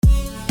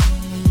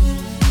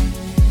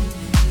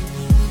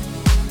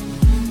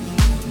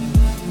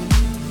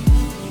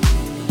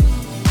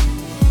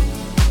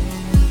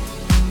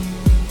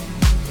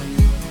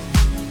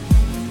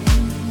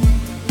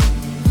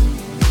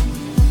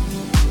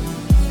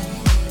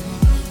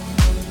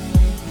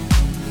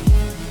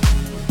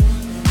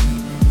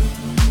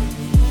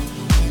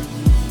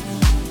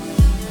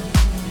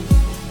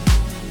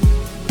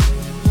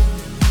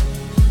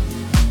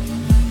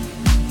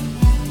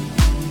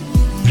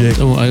subject.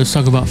 Oh, let's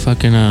talk about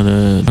fucking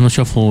the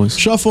Shuffle.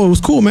 Shuffle, it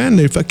was cool, man.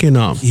 They fucking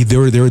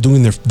they were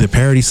doing their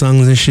parody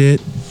songs and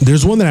shit.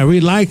 There's one that I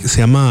really like.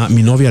 Se llama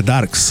Mi Novia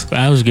Darks.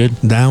 That was good.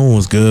 That one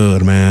was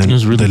good, man. It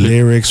was really the good.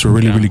 lyrics were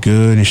really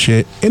good and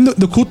shit. And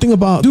the cool thing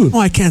about, dude,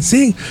 I can't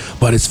sing,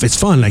 but it's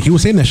fun. Like he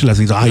was saying that shit last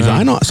week.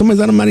 I know sometimes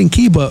I'm not in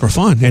key, but for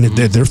fun, and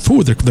they're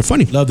cool. They're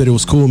funny. Love that it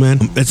was cool, man.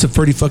 It's a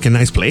pretty fucking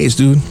nice place,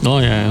 dude. Oh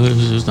yeah, it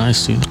was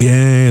nice too.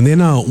 Yeah, and then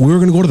we were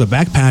gonna go to the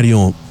back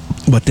patio.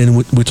 But then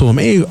we told him,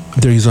 hey,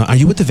 he's like, are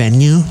you with the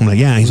venue? I'm like,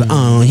 yeah. He's like,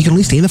 oh, you can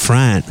only stay in the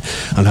front.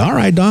 I'm like, all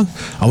right, dog.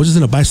 I was just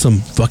going to buy some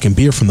fucking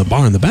beer from the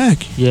bar in the back.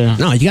 Yeah.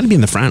 No, you got to be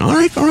in the front. All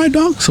right,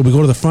 dog. So we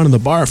go to the front of the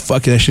bar.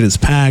 Fuck it, that shit is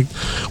packed.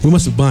 We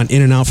must have gone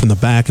in and out from the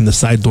back and the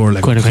side door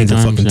like quite a kinds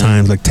of fucking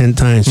times, like 10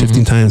 times,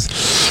 15 times.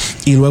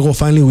 Y luego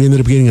finally we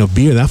ended up getting a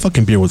beer. That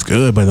fucking beer was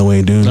good, by the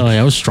way, dude. Oh,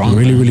 yeah, it was strong.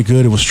 Really, really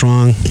good. It was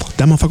strong.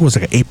 That motherfucker was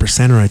like an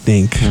 8%er, I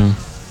think. Yeah.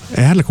 It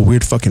had like a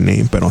weird fucking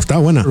name, but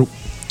está buena.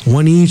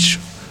 One each.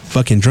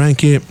 Fucking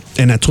drank it,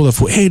 and I told the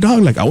fool, hey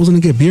dog, like I was gonna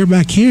get beer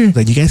back here,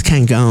 like you guys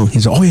can't go.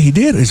 He's like, oh yeah, he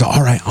did. He's like,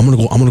 all right, I'm gonna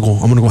go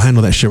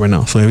handle that shit right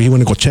now. So he went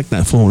to go check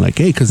that phone, like,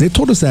 hey, because they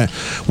told us that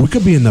we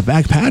could be in the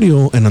back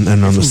patio and on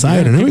the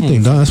side and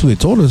everything, dog. That's what they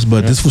told us,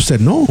 but this fool said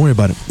no, don't worry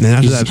about it. And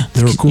after that,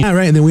 they were cool. Yeah,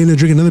 right. And then we ended up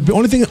drinking another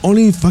beer.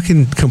 Only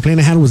fucking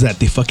complaint I had was that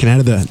they fucking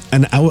added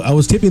and I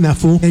was tipping that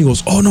fool, and he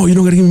goes, oh no, you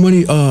don't gotta give me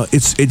money.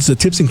 It's the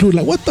tips included.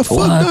 Like what the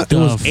fuck? It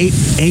was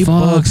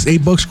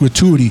 $8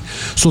 gratuity.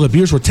 So the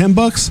beers were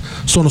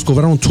 $10. So nos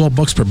cobraron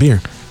 $12 per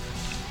beer.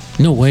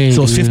 No way.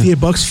 So it's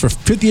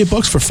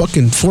 $58 for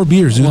fucking 4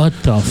 beers, dude. What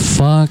the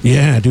fuck?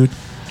 Yeah, dude.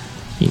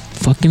 You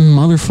fucking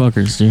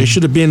motherfuckers, dude. It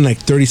should have been like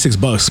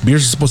 $36.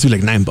 Beers are supposed to be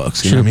like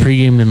 $9. Should have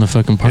pre-gamed in the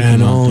fucking parking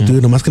lot. Yeah,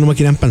 dude. Nomás que no me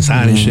querían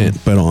pensar and shit.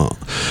 But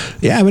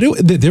yeah, but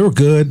they were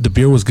good. The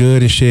beer was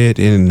good and shit.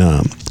 And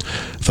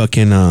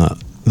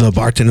the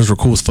bartenders were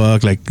cool as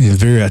fuck, like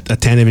very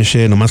attentive and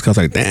shit. And I was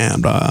like,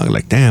 damn, dog,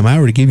 like damn, I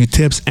already gave you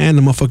tips and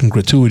the motherfucking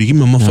gratuity. Give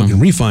me a motherfucking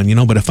refund, you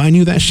know. But if I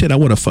knew that shit, I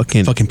would have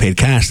fucking paid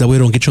cash. That way, I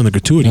don't get you on the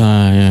gratuity.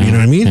 Yeah. You know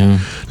what I mean? Yeah.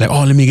 Like,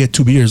 oh, let me get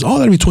 2 beers. Oh,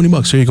 that'll be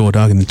 $20. Here you go,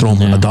 dog, and then throw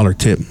them $1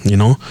 tip. You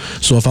know.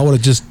 So if I would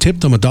have just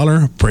tipped them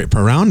 $1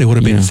 per round, it would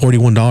have been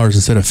 $41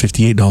 instead of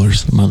 $58.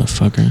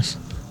 Motherfuckers.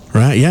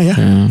 Right?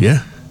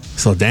 Yeah.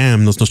 So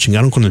damn, nos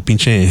chingaron con el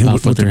pinche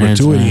with the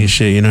gratuity and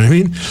shit. You know what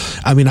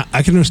I mean?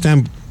 I can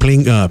understand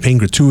paying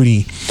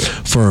gratuity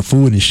for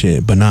food and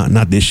shit, but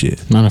not this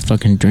shit. Not a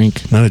fucking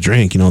drink. Not a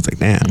drink. You know, it's like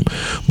damn.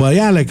 But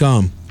yeah, like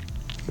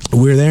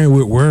we're there.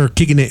 We're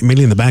kicking it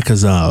mainly in the back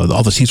because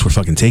all the seats were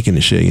fucking taken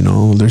and shit. You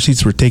know, their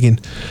seats were taken.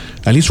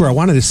 At least where I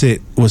wanted to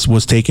sit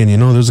was taken. You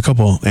know, there's a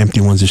couple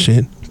empty ones and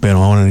shit. But I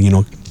wanted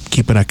to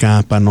keep it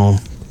acá para no.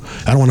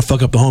 I don't want to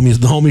fuck up the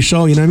homie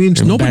show, you know what I mean?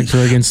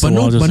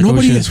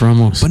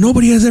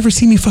 Nobody has ever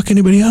seen me fuck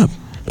anybody up.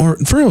 Or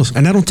for reals.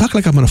 And I don't talk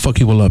like I'm going to fuck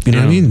people up, you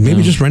know what I mean?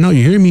 Maybe just right now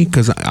you hear me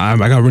because I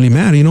got really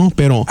mad, you know?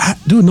 Pero,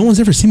 dude, no one's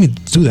ever seen me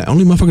do that.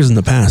 Only motherfuckers in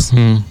the past.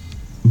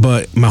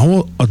 But my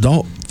whole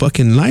adult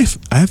fucking life,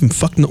 I haven't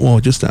fucked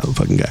just that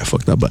fucking guy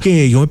fucked up. But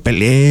hey, yo me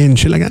peleé and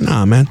shit like that.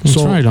 Nah, man. That's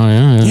right.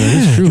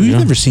 Yeah, true, you've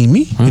never seen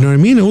me. You know what I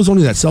mean? It was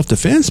only that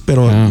self-defense,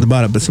 pero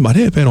that's about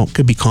it. Pero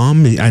could be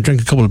calm. I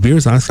drank a couple of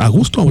beers. I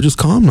was just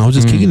calm. I was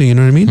just kicking it. You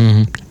know what I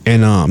mean?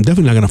 And I'm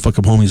definitely not gonna fuck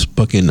up homies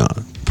fucking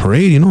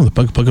parade. You know,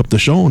 fuck up the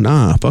show.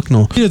 Nah, fuck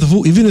no.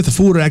 Even if the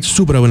fool would act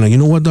stupid, I would like, you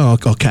know what,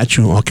 dog? I'll catch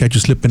you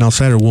slipping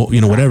outside or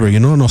whatever.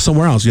 You know, no,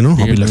 somewhere else. You know,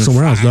 I'll be like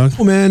somewhere else, dog.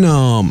 Oh man,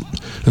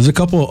 there's a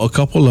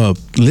couple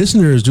of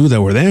listeners, dude,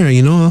 that were there.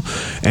 You know,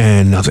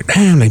 and I was like,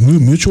 damn, like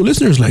mutual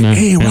listeners, like,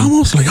 hey,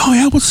 Ramos, like, oh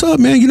yeah, what's up,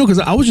 man? You know, because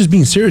I was just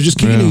being serious, just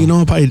kicking it. You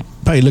know,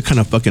 probably look kind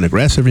of fucking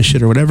aggressive and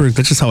shit or whatever.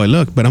 That's just how I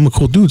look, but I'm a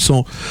cool dude.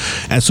 So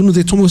as soon as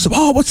they told me,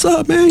 oh, what's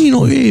up, man? You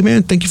know, hey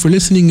man, thank you for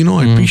listening. You know,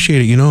 I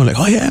appreciate it. You know, like,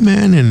 oh yeah,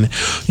 man, and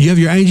you have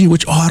your IG,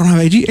 which I don't have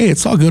IG. Hey,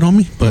 it's all good,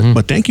 homie.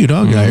 But thank you,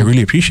 dog. I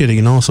really appreciate it.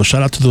 You know, so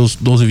shout out to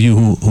those of you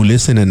who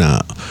listen and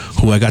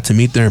who I got to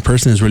meet there in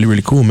person. Is really,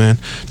 really cool, man.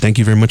 Thank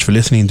you very much for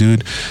listening,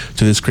 dude,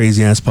 to this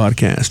crazy ass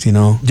podcast. You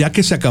know, ya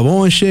que se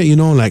acabó and shit. You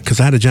know, like, cause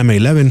I had a jam at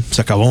 11.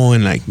 Se acabó,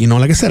 and like, you know,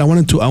 like I said, I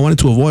wanted to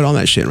avoid all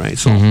that shit, right?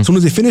 So as soon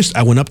as they finished,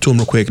 I went up to them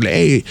real quick, like,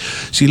 hey,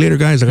 see you later,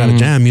 guys. I got a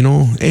jam, you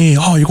know. Hey,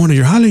 oh, you're going to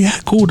your holiday? Yeah,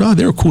 cool, dog.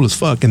 They were cool as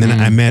fuck. And then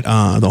I met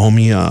the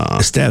homie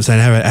Steps. I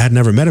had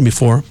never met him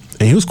before.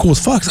 And he was cool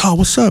as fuck. Oh,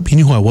 what's up? He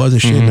knew who I was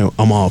and shit. And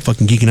I'm all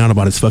fucking geeking out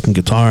about his fucking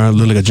guitar.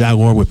 Look like a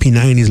Jaguar with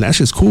P90s. Like, that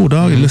shit's cool,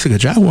 dog. It looks like a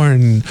Jaguar.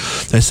 And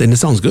I said, it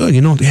sounds good,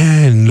 you know.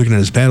 Yeah, and looking at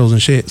his pedals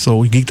and shit. So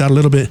we geeked out a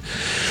little bit.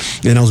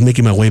 And I was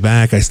making my way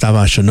back. I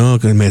estaba a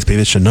Chinook. I me despedí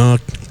de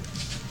Chinook.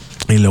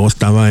 Y luego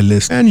estaba el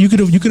list. And you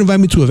could invite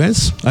me to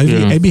events.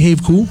 I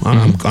behave cool.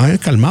 I'm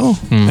calmado.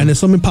 And if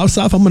something pops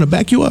off, I'm gonna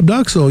back you up,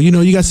 dog. So you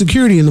know you got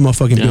security in the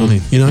motherfucking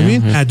building. You know what I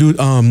mean? Yeah, dude.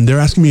 They're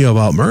asking me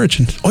about merch.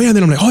 And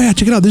then I'm like, oh yeah,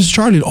 check it out. This is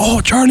Charlie.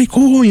 Oh, Charlie,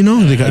 cool. You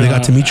know, they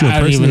got to meet you in person. I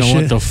don't even know shit.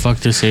 what the fuck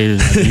to say.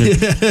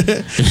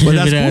 But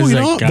that's cool, you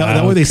know.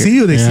 That way they see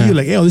you. They see you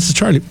like, hey, this is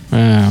Charlie.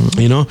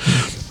 You know.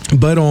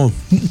 But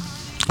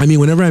I mean,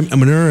 whenever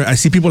I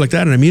see people like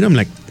that and I meet them,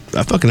 like,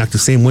 I fucking act the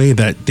same way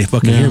that they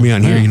fucking hear me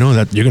on here. You know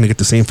that you're gonna get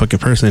the same fucking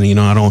person. You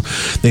know,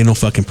 they ain't no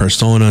fucking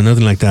persona,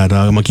 nothing like that.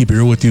 I'm gonna keep it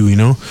real with you. You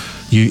know,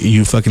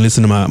 you fucking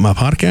listen to my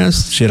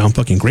podcast. Shit, I'm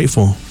fucking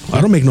grateful. I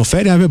don't make no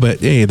fat out of it, but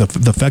hey,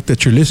 the fact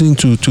that you're listening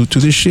to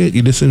this shit,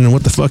 you're listening to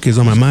what the fuck is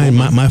on my mind,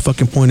 my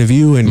fucking point of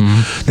view, and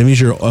that means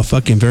you're a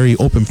fucking very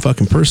open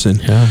fucking person.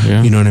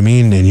 Yeah. You know what I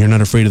mean? And you're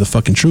not afraid of the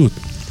fucking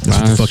truth. That's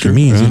what the fucking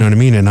means, you know what I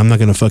mean? And I'm not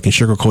gonna fucking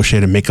sugarcoat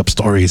shit and make up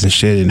stories and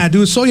shit. And I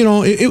do, so you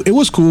know, it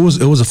was cool.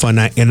 It was a fun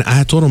night. And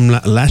I told him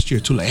last year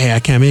too, like, hey, I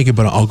can't make it,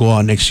 but I'll go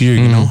out next year.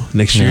 You know,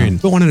 next year.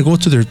 And I wanted to go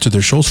to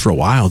their shows for a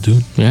while,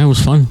 dude. Yeah, it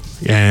was fun.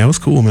 Yeah, it was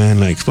cool, man.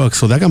 Like, fuck.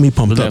 So that got me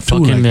pumped up too.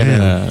 Like,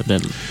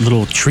 that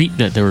little treat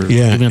that they were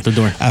giving at the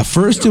door. At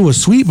first, it was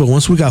sweet, but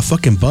once we got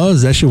fucking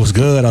buzzed, that shit was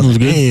good. I was like,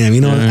 damn,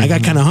 you know, I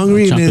got kind of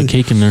hungry. Chocolate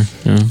cake in there.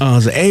 Yeah. I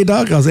was like, hey,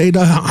 dog.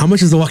 How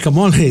much is the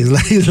guacamole?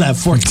 He's like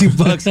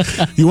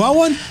 $14. You want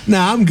one?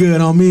 Nah, I'm good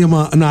on me.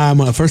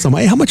 First I'm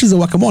like, hey, how much is the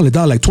guacamole,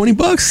 dog? Like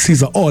 $20?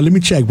 He's like, oh, let me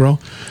check, bro.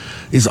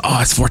 He's like,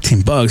 oh, it's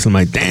 $14. I'm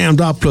like, damn,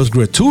 dog, plus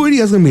gratuity.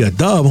 That's gonna be a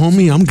dub,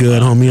 homie. I'm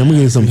good, homie. I'm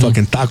gonna get some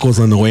fucking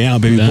tacos on the way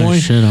out, baby boy.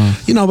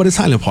 You know, but it's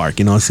Highland Park,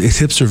 you know, it's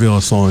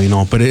Hipsterville, so you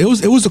know. But it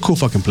was a cool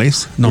fucking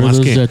place. No, were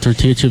those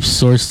tortilla chips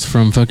sourced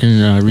from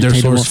fucking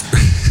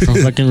from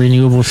fucking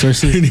renewable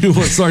sources?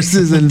 Renewable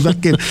sources and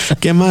fucking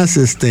 ¿qué más?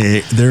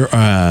 They're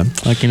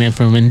fucking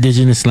from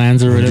indigenous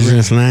lands or whatever.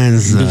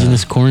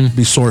 Indigenous corn.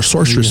 Be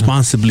sourced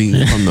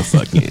responsibly from the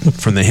fucking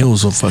from the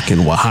hills of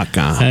fucking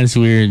Oaxaca. That's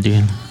weird,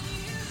 dude.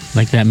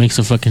 Like that makes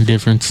a fucking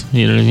difference.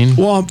 You know what I mean?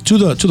 Well, to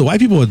the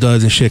white people it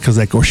does and shit, because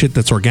like or shit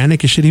that's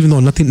organic and shit. Even though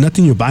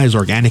nothing you buy is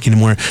organic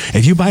anymore.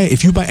 If you buy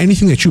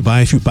anything that you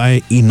buy, if you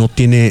buy y no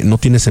tiene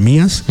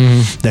semillas,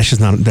 that's just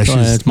not that's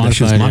just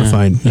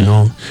modified. You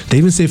know, they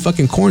even say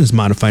fucking corn is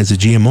modified. It's a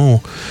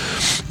GMO.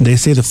 They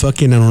say the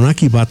fucking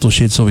Anunnaki bottle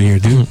shit's over here,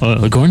 dude.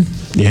 The corn?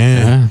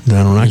 Yeah, the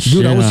Anunnaki.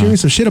 Dude, I was hearing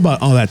some shit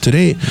about all that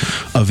today.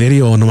 A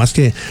video, no más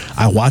que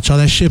I watch all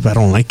that shit, but I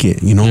don't like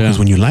it. You know, because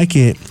when you like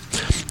it,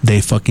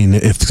 they fucking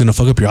it's gonna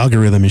fuck up your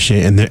algorithm and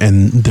shit, and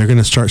they're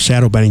gonna start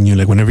shadow banning you.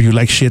 Like whenever you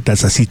like shit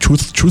that's I see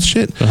truth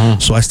shit.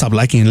 So I stopped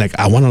liking. Like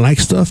I want to like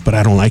stuff, but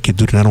I don't like it,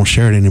 dude, and I don't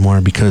share it anymore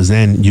because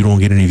then you don't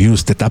get any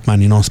views. Te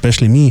tapan, you know,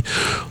 especially me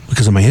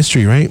because of my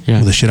history, right? Yeah.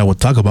 With the shit I would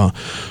talk about.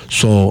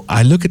 So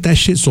I look at that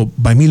shit. So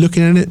by me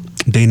looking at it,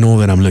 they know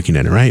that I'm looking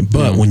at it, right?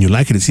 But when you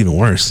like it, it's even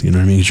worse. You know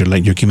what I mean?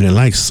 Because you're giving it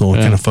likes, so it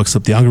kind of fucks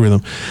up the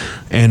algorithm.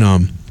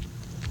 And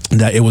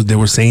they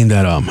were saying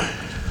that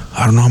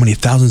I don't know how many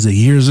thousands of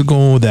years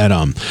ago that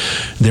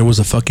there was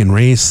a fucking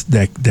race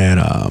that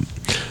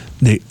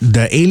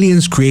the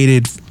aliens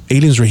created.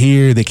 Aliens were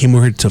here. They came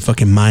over here to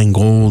fucking mine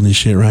gold and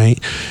shit, right?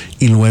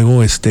 Y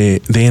luego they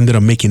ended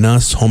up making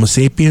us Homo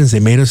sapiens. They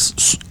made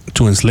us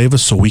to enslave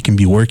us so we can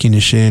be working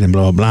and shit and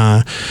blah blah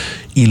blah.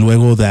 Y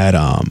luego that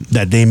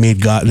they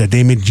made God, that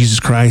they made Jesus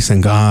Christ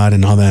and God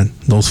and all that,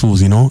 those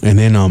fools, you know. And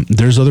then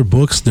there's other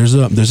books. There's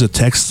a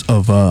text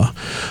of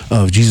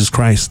Jesus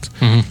Christ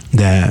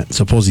that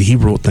supposedly he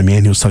wrote. I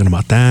mean, he was talking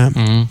about that.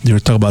 They were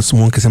talking about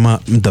someone que se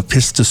llama the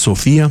Pistis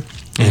Sophia.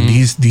 And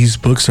these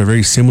books are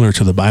very similar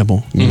to the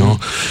Bible, you know.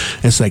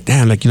 It's like,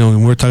 damn, like, you know,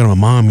 when we were talking to my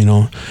mom, you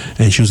know,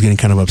 and she was getting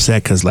kind of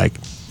upset because, like,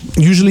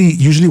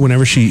 usually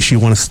whenever she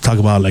wants to talk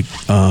about, like,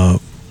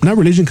 not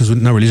religion,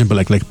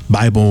 but like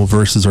Bible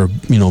verses or,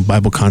 you know,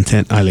 Bible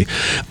content, I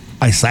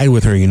side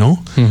with her, you know.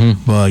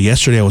 But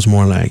yesterday I was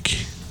more like, you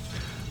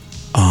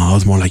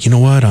know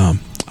what,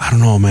 I don't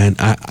know, man.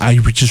 I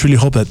just really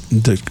hope that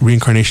the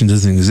reincarnation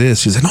doesn't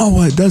exist. She's like, no,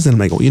 well, it doesn't. I'm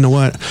like, well, you know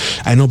what?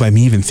 I know by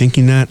me even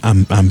thinking that,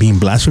 I'm being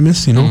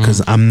blasphemous, you know,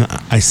 because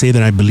I say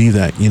that I believe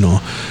that, you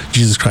know,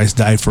 Jesus Christ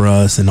died for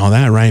us and all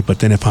that, right? But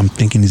then if I'm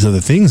thinking these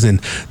other things,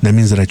 then that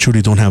means that I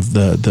truly don't have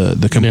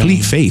the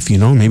complete faith, you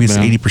know? Maybe it's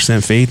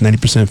 80% faith,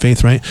 90%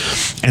 faith, right?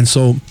 And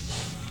so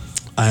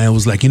I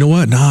was like, you know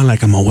what? Nah,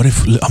 like I'm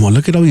gonna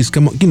look at all these,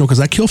 you know, because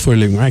I kill for a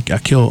living, right? I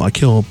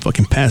kill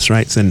fucking pests,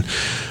 right? And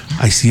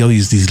I see all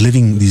these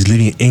living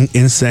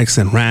insects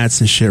and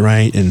rats and shit,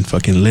 right? And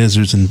fucking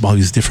lizards and all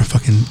these different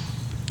fucking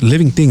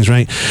living things,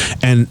 right?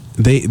 And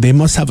they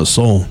must have a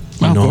soul,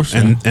 you know. Of course,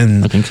 and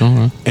I think so.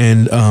 Huh?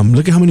 And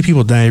look at how many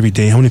people die every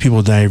day, how many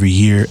people die every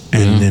year,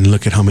 and then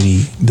look at how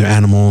many they're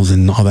animals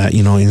and all that,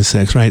 you know,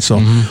 insects, right?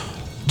 So.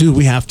 Dude,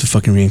 we have to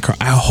fucking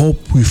reincarnate. I hope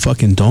we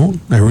fucking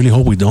don't. I really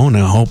hope we don't.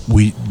 And I hope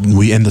we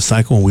end the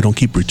cycle and we don't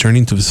keep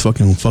returning to this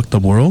fucking fucked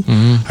up world.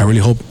 I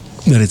really hope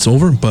that it's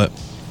over, but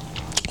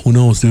who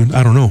knows, dude?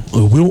 I don't know.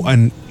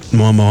 And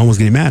my mom was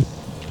getting mad.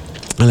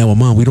 I'm like, well,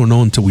 Mom, we don't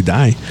know until we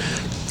die.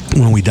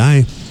 When we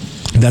die,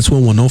 that's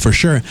when we'll know for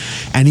sure.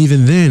 And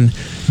even then,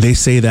 they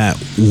say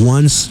that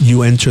once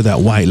you enter that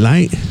white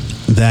light,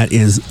 that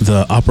is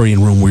the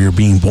operating room where you're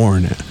being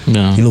born at.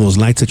 Yeah. You know those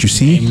lights that you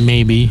see?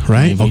 Maybe.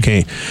 Right? Maybe.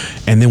 Okay.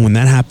 And then when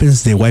that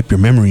happens, they wipe your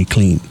memory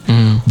clean.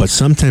 But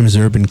sometimes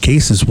there have been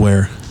cases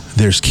where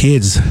there's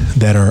kids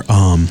that are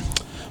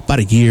about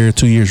a year,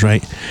 2 years,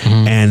 right?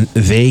 And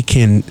they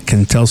can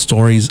tell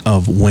stories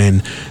of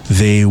when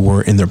they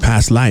were in their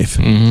past life,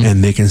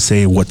 and they can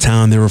say what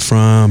town they were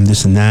from,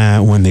 this and that,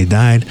 when they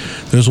died.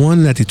 There's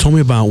one that they told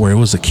me about where it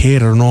was a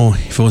kid. I don't know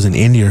if it was in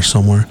India or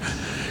somewhere.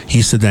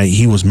 He said that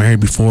he was married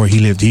before, he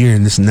lived here,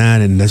 and this and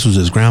that, and this was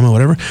his grandma,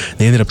 whatever.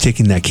 They ended up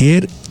taking that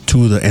kid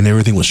and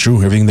everything was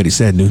true, everything that he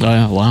said, dude. Oh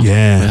yeah, wow.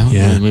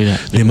 Yeah.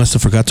 They must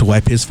have forgot to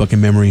wipe his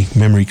fucking memory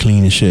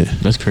clean and shit.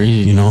 That's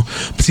crazy. You know.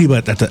 See,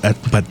 but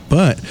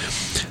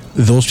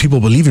those people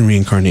believe in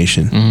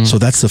reincarnation, so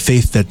that's the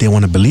faith that they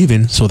want to believe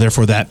in. So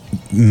therefore, that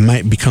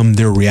might become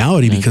their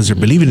reality because they're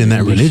believing in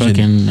that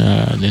religion.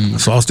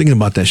 So I was thinking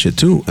about that shit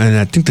too, and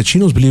I think the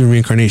Chinos believe in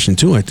reincarnation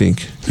too. I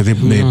think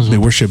they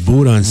worship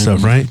Buddha and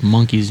stuff, right?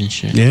 Monkeys and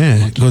shit.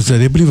 Yeah, because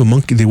they believe in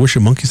monkey. They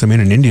worship monkeys. I mean,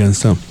 in India and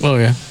stuff. Oh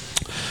yeah.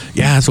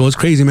 Yeah, so it's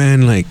crazy,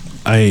 man. Like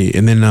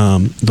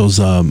those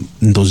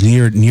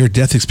near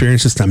death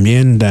experiences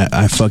también that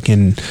I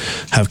fucking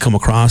have come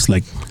across,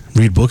 like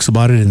read books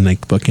about it, and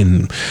like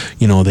fucking,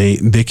 you know,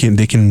 they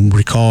can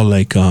recall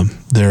like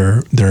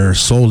their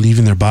soul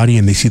leaving their body,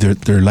 and they see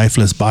their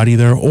lifeless body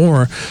there,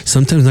 or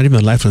sometimes not even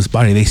a lifeless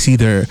body, they see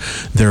their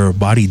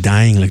body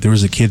dying. Like there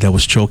was a kid that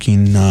was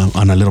choking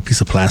on a little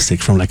piece of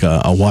plastic from like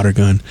a water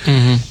gun,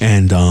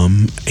 and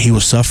he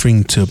was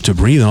suffering to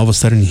breathe, and all of a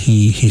sudden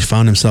he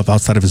found himself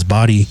outside of his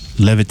body,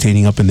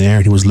 levitating up in the air,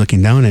 and he was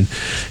looking down, and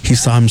he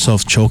saw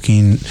himself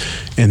choking,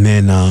 and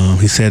then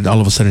he said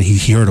all of a sudden he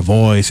heard a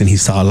voice, and he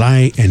saw a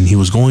light, and he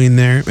was going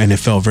there, and it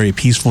felt very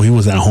peaceful. He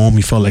was at home,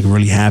 he felt like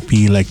really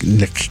happy, like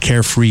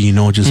carefree, you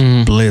know, just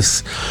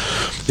bliss.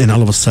 And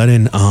all of a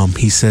sudden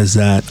he says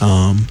that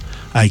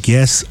I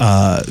guess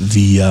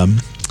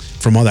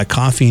from all that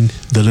coughing,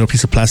 the little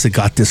piece of plastic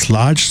got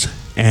dislodged,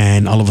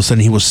 and all of a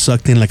sudden he was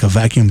sucked in like a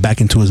vacuum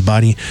back into his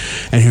body,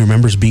 and he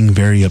remembers being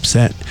very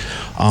upset.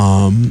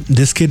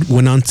 This kid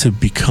went on to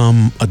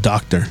become a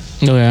doctor.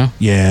 Oh yeah.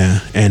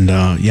 Yeah, and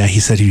he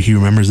said he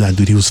remembers that,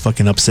 dude. He was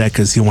fucking upset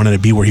because he wanted to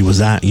be where he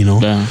was at, you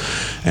know. Yeah.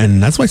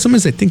 And that's why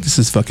sometimes I think this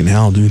is fucking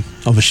hell, dude.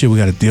 All the shit we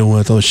got to deal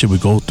with, all the shit we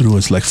go through,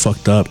 it's like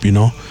fucked up, you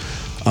know.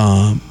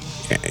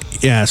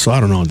 Yeah, so I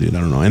don't know, dude. I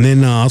don't know. And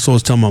then also I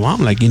was telling my mom,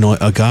 like, you know,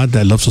 a God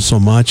that loves us so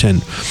much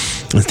and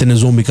sent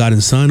his only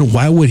begotten son,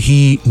 why would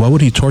he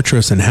torture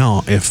us in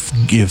hell if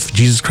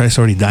Jesus Christ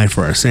already died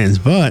for our sins?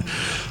 But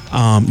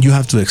you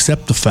have to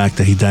accept the fact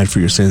that he died for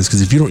your sins,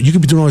 because if you don't, you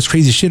could be doing all this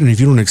crazy shit, and if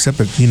you don't accept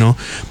it, you know.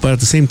 But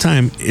at the same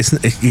time,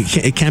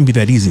 it can't be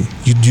that easy.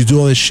 You do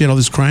all this shit, all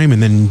this crime,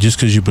 and then just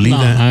because you believe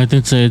that, I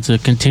think it's a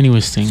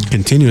continuous thing.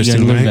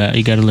 Right?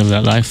 You got to live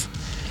that life.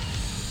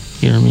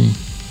 You know what I mean?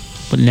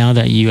 But now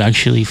that you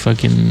actually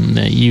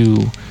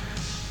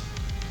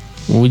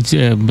would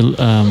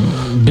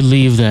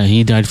believe that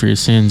he died for your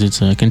sins, it's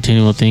a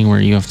continual thing where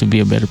you have to be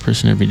a better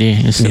person every day,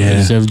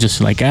 instead of just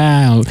like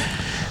I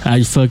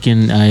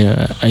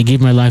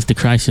gave my life to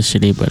Christ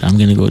yesterday, but I'm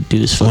gonna go do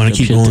this fucked up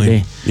shit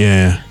today.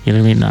 Yeah, you know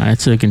what I mean? Nah,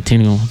 it's a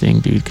continual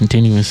thing, dude.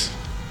 Continuous.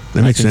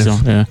 That makes sense. So,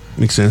 yeah,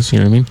 makes sense. You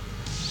know what I mean?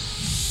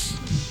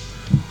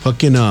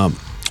 Fucking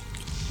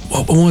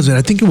what was it?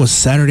 I think it was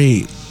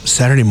Saturday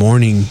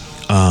morning.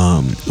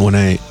 When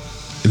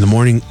in the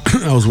morning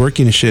I was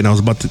working and shit, and I was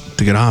about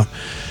to get off,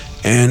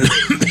 and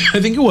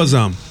I think it was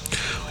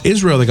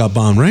Israel that got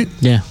bombed, right?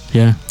 Yeah.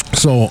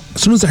 So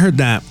as soon as I heard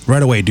that,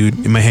 right away,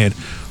 dude, in my head,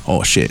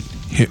 oh shit,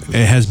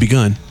 it has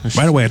begun.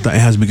 Right away I thought it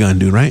has begun,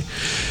 dude, right?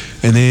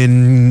 And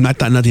then I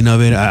thought nothing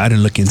of it. I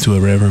didn't look into it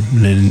or whatever.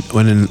 And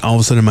then all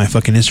of a sudden my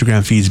fucking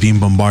Instagram feed's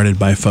being bombarded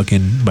by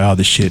all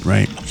this shit,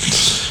 right?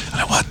 I'm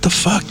like, what the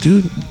fuck,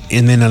 dude?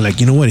 And then I'm like,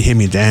 you know what? It hit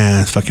me.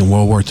 Damn, it's fucking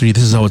World War III.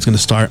 This is how it's gonna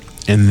start.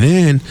 And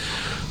then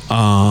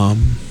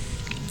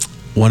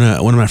one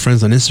of my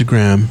friends on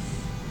Instagram,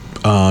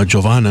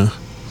 Giovanna,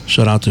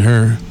 shout out to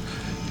her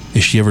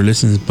if she ever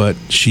listens, but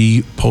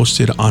she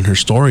posted on her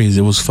stories.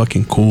 It was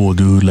fucking cool,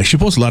 dude. Like, she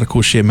posts a lot of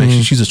cool shit,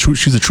 man. She's a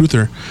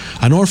truther.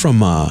 I know her from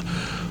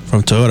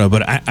Toyota,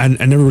 but I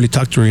never really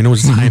talked to her, you know,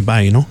 just high and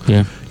by, you know.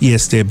 Yeah.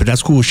 Yes, but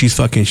that's cool. She's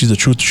a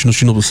truther.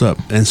 She knows what's up.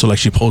 And so like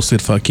she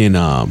posted fucking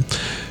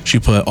she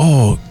put,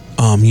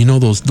 you know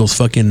those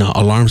fucking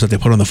alarms that they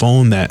put on the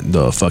phone, that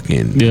the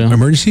fucking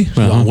emergency.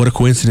 What a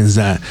coincidence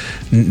that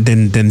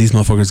then these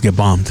motherfuckers get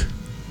bombed.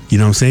 You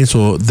know what I'm saying?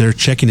 So they're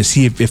checking to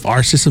see if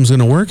our system's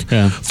gonna work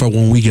for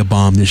when we get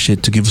bombed and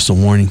shit, to give us a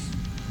warning.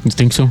 You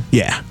think so?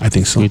 Yeah, I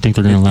think so. You think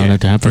they're gonna allow that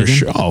to happen? For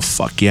sure. Oh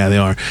fuck yeah, they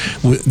are.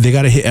 They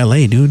gotta hit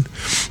LA, dude.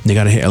 They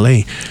gotta hit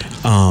LA.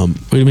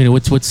 Wait a minute.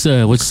 What's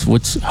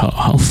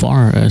how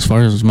far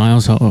as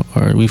miles? How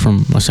are we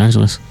from Los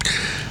Angeles?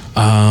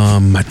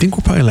 I think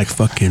we're probably like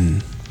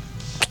fucking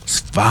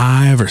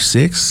 5 or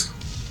 6.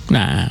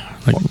 Like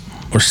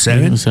or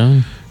 7.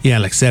 7. Yeah,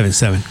 like 7.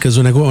 Because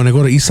when I go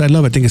to East Side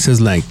Love, I think it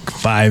says like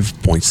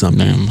 5 point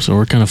something. Damn, so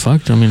we're kind of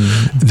fucked. I mean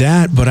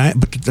that, but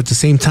at the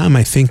same time,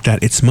 I think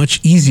that it's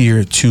much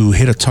easier to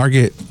hit a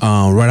target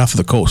right off of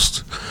the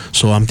coast.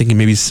 So I'm thinking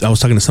maybe I was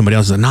talking to somebody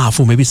else. Like, nah,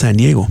 fool, maybe San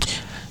Diego.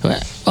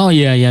 Oh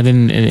yeah.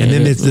 Then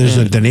there's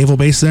the naval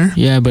base there.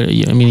 Yeah, but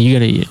I mean you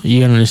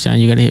gotta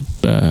understand. You gotta hit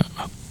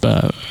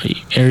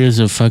areas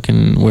of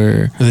fucking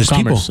where there's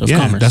commerce, people.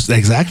 Yeah, that's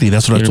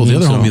what I told the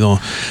other homie though.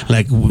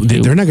 Like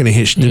they're not gonna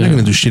hit. They're not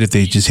gonna do shit if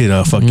they just hit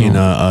a fucking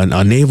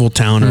a naval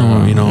town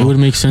or it would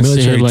make sense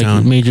to hit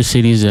like major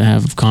cities that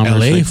have commerce.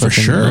 LA like for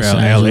sure.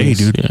 LA,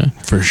 dude. Yeah.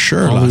 For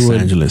sure. Hollywood,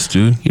 Los Angeles,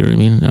 dude. You know what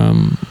I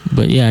mean?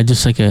 But yeah,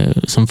 just like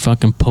some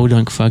fucking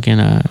podunk fucking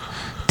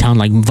town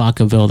like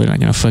Vacaville, they're not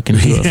gonna fucking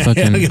do a fucking.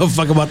 They don't give a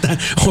fuck about that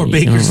or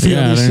Bakersfield.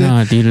 Yeah, they're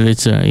not, dude.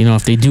 It's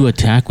if they do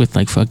attack with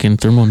like fucking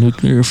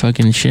thermonuclear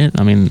fucking shit,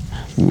 I mean,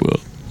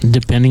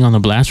 depending on the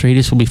blast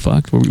radius, we'll be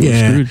fucked. We're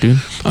screwed, dude.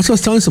 That's what I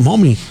was telling some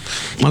homie.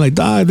 I'm like,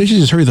 dog, they should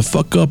just hurry the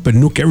fuck up and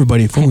nuke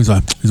everybody. He's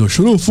like,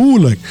 shut up, fool.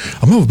 Like,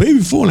 I'm gonna have a baby,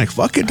 fool. I'm like,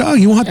 fuck it, dog.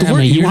 You won't have to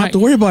worry. You won't have to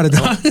worry about it,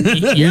 dog.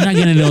 You're not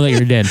gonna know that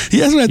you're dead.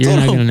 Yeah, that's what I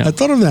told him. I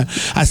told him that.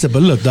 I said,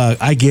 but look, dog,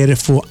 I get it,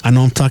 fool. I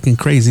know I'm talking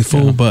crazy,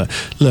 fool, but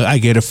look, I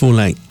get it, fool.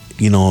 Like,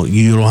 you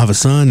don't have a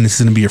son. This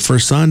is gonna be your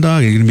first son,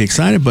 dog. You're gonna be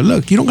excited, but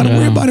look, you don't gotta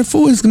worry about it,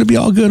 fool. It's gonna be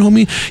all good,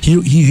 homie.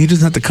 He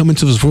doesn't have to come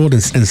into this world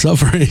and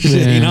suffer and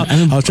shit.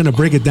 I was trying to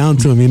break it down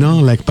to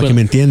him, like, para que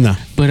me entienda.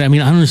 But I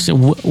mean, I don't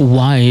understand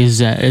why is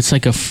that. It's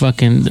like a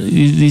fucking.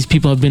 These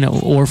people have been at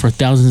war for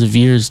thousands of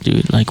years,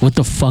 dude. Like, what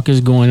the fuck is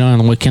going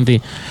on? What can't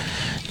they?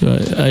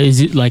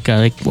 Is it like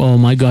oh,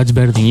 my God's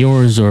better than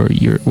yours, or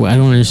your? I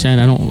don't understand.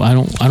 I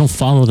don't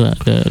follow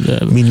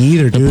the me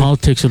neither, the dude.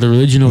 Politics of the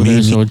religion over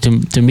there. So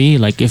to me,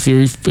 like, if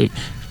you're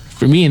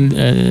for me in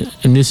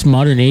this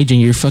modern age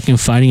and you're fucking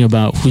fighting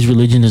about whose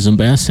religion is the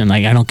best, and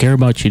like, I don't care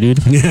about you,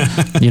 dude. Yeah.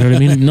 You know what I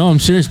mean? No, I'm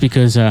serious,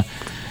 because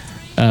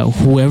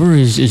whoever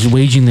is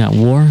waging that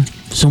war,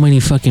 so many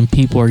fucking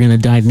people are gonna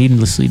die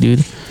needlessly,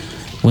 dude,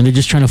 when they're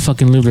just trying to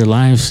fucking live their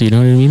lives. You know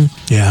what I mean?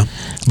 Yeah.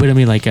 But I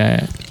mean, like,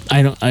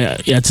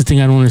 that's the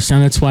thing I don't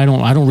understand. That's why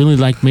I don't really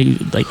like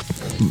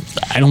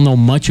I don't know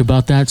much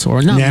about that. So,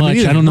 or not much.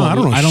 I don't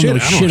know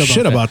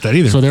shit about that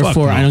either. So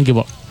therefore, I don't give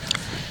a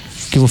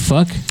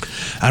fuck.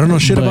 I don't know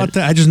shit about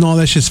that. I just know all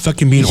that shit's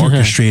fucking being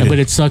orchestrated. But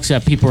it sucks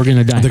that people are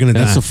gonna die. They're gonna die.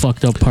 That's the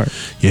fucked up part.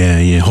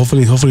 Yeah.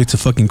 Hopefully it's a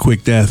fucking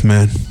quick death,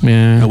 man.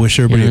 Yeah. I wish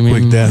everybody a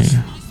quick death.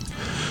 Yeah.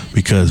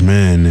 Because,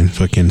 man, and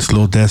fucking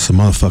slow death's a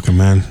motherfucker,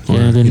 man.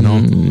 Or,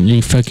 then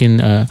you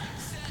fucking.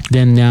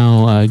 Then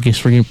now, I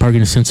guess we're probably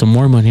going to send some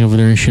more money over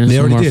there and shit. They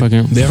already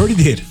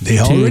did.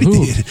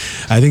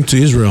 I think to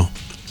Israel.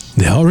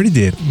 They already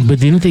did. But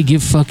didn't they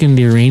give fucking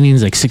the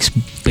Iranians like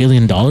 $6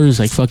 billion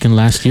like fucking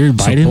last year?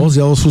 Biden? Suppose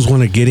they also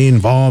want to get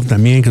involved. I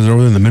mean, because they're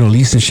over in the Middle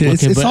East and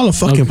shit. It's all a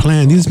fucking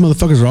plan. These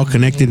motherfuckers are all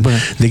connected.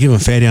 They give them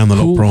fatty on the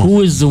low pro.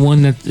 Who is the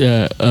one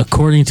that,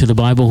 according to the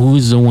Bible, who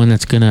is the one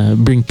that's going to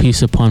bring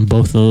peace upon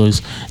both of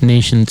those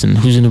nations, and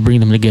who's going to bring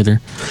them together?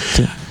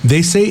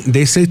 They say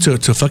to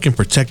fucking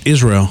protect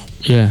Israel.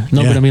 Yeah.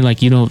 No, but I mean, like,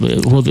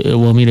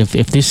 well, I mean, if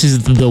this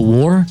is the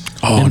war,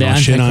 then the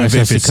Antichrist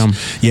has to come.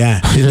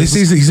 Yeah.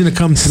 He's going to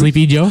come.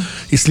 Sleepy Joe?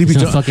 He's Sleepy Joe.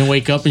 He's going to fucking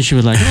wake up and she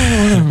was like,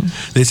 oh.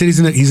 They said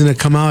he's gonna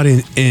come out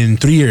in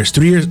 3 years.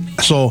 3 years.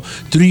 So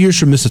 3 years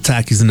from this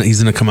attack, he's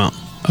gonna come out,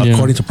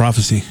 according to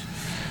prophecy.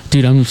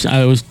 Dude,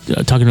 I was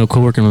talking to a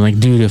coworker and I'm like,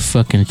 dude, if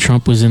fucking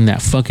Trump was in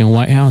that fucking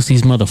White House,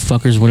 these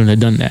motherfuckers wouldn't have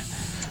done that.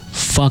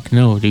 Fuck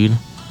no, dude.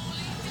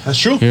 That's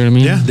true. You know what I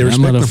mean? Yeah, that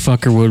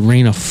motherfucker would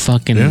rain a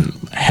fucking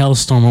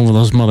hellstorm over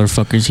those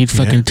motherfuckers. He'd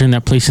fucking turn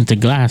that place into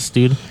glass,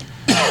 dude.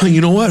 You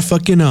know what?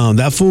 Fucking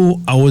that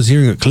fool, I was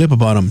hearing a clip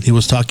about him. He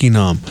was talking,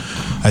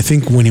 I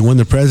think when he won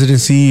the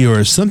presidency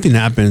or something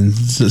happened,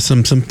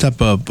 some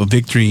type of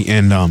victory,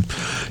 and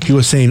he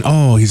was saying,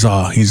 oh,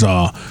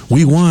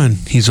 we won.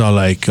 He's all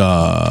like,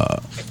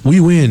 we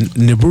win.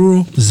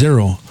 Nibiru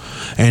 0.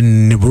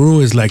 And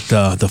Nibiru is like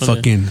the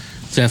fucking...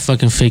 It's that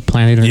fucking fake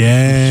planet. Or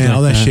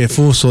all that shit,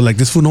 fool. So, like,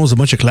 this fool knows a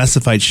bunch of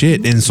classified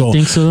shit. And so,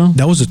 think so,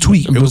 that was a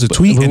tweet. It was a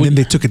tweet, and then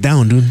they took it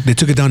down, dude. They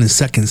took it down in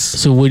seconds.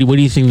 So, what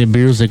do you think? The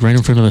Nibiru's like right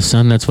in front of the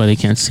sun? That's why they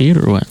can't see it,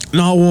 or what?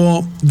 No,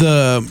 well,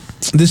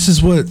 this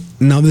is what,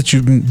 now that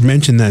you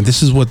mentioned that,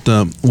 this is what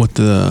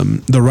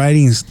the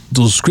writings,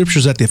 those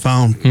scriptures that they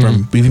found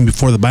from even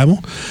before the Bible,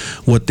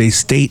 what they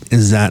state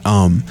is that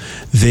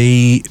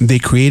they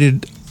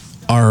created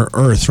our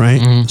Earth,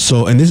 right?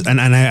 So, and this,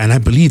 and I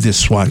believe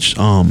this, watch,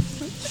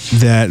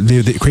 that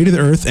they created the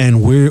Earth,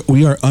 and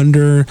we are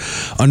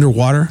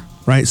underwater,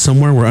 right?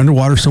 Somewhere we're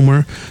underwater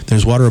somewhere.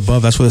 There's water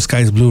above. That's why the sky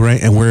is blue,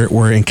 right? And we're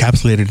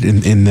encapsulated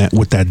in that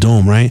with that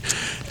dome, right?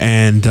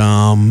 And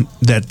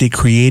that they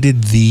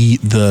created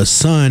the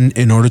sun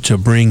in order to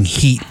bring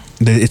heat.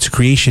 That it's a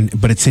creation,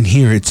 but it's in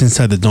here. It's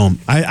inside the dome.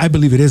 I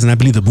believe it is, and I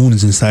believe the moon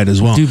is inside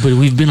as well. Dude, but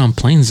we've been on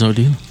planes though,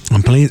 dude.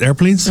 On planes,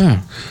 airplanes?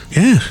 Yeah.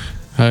 Yeah.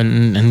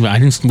 And we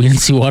didn't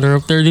see water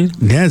up there, dude.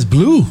 Yeah, it's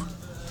blue.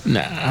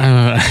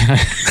 Nah.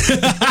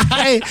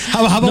 Hey,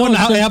 how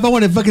about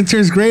when it fucking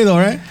turns gray though,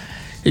 right?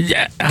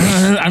 Yeah,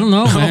 I don't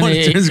know, man.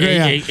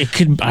 It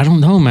could. I don't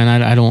know, man.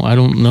 I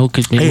don't know.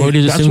 Cause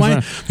that's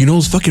why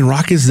those fucking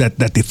rockets that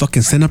they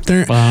fucking send up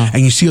there,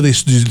 and you see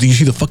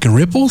the fucking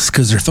ripples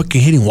because they're fucking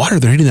hitting water.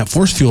 They're hitting that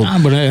force field.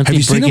 But have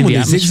you seen them when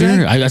they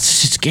zigzag? That's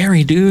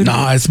scary, dude.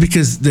 No, it's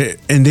because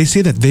they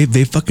say that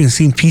they fucking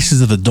seen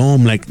pieces of the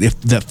dome like if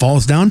that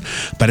falls down,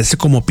 parece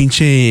como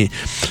pinche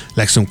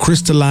like some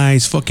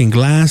crystallized fucking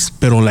glass,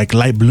 pero like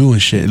light blue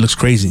and shit. It looks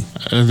crazy.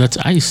 That's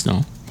ice,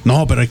 though.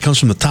 No, but it comes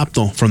from the top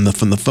though, from the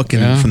from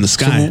the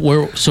sky.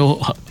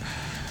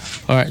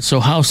 All right. So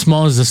how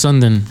small is the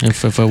sun then?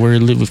 If we're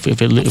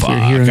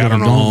here,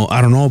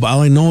 I don't know. But all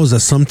I know is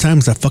that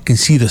sometimes I fucking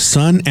see the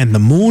sun and the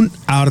moon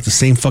out at the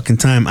same fucking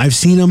time. I've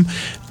seen them.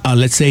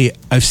 Let's say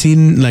I've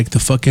seen like the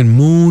fucking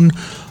moon.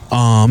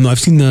 No,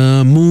 I've seen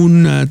the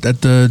moon at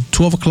the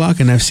 12 o'clock,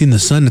 and I've seen the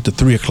sun at the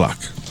 3 o'clock,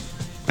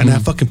 and I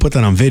fucking put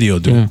that on video,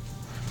 dude. Yeah.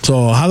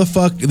 So how the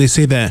fuck they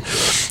say that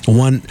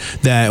when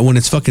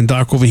it's fucking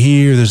dark over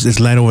here, there's this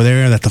light over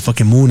there, that the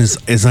fucking moon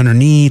is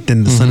underneath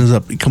and the sun is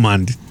up? Come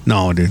on,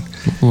 no, dude.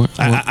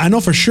 I know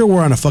for sure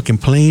we're on a fucking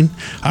plane.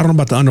 I don't know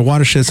about the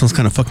underwater shit. Sounds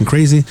kind of fucking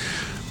crazy,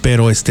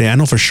 pero I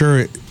know for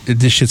sure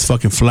this shit's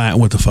fucking flat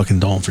with the fucking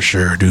dome, for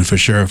sure, dude. For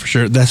sure.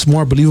 That's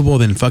more believable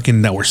than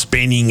fucking that we're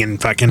spinning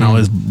and fucking all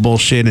this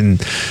bullshit,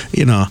 and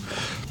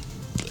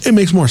it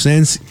makes more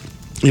sense,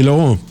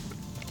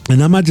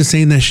 And I'm not just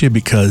saying that shit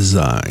because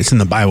it's in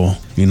the Bible,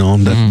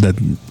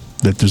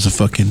 that there's a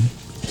fucking.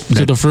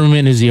 So the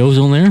firmament is the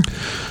ozone layer?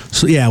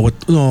 So yeah,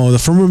 the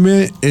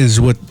firmament is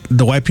what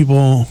the white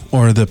people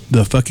or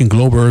the fucking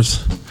globers,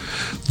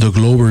 the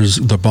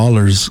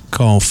ballers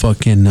call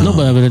fucking. No,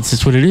 but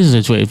it's what it is.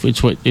 It's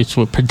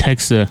what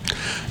protects the.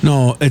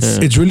 No,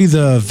 it's really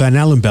the Van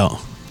Allen belt.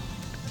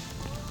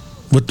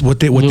 What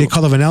they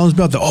call the Van Allen's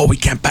belt, we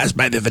can't pass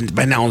by the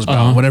Van Allen's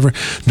belt, whatever.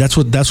 That's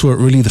what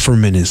really the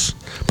firmament is,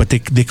 but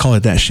they call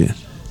it that shit.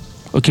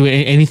 Okay, but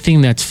anything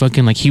that's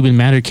fucking like human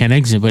matter can't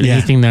exit, but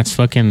anything that's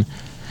fucking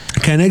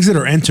can exit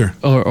or enter,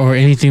 or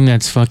anything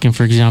that's fucking,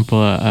 for example,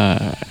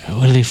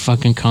 what do they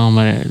fucking call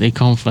them? They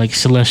call them like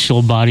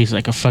celestial bodies,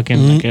 like a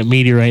fucking like a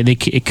meteorite.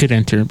 It could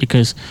enter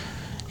because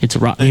it's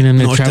rocking and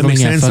they're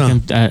traveling at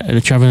fucking they're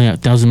traveling at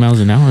 1,000 miles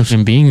an hour.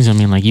 And beings, I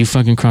mean, like you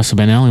fucking cross the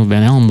Van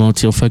Allen belt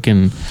till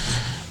fucking.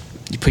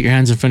 You put your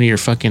hands in front of your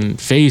fucking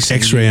face.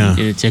 X-ray,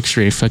 it's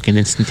X-ray fucking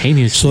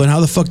instantaneous. So then how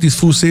the fuck these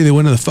fools say they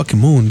went to the fucking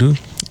moon, dude?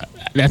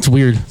 That's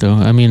weird, though.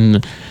 I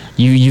mean,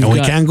 we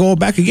can't go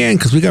back again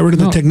because we got rid of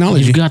the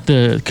technology. You've got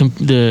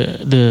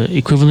the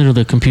equivalent of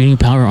the computing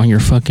power on your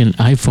fucking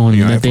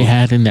iPhone they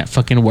had in that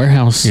fucking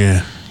warehouse.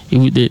 Yeah.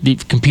 The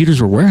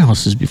computers were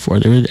warehouses before.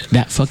 They were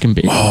that fucking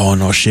big. Oh,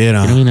 no shit,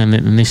 huh? You know what I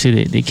mean? And they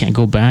say they can't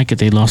go back.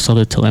 They lost all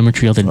the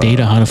telemetry, all the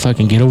data, how to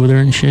fucking get over there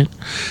and shit.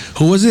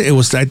 Who was it?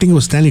 I think it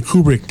was Stanley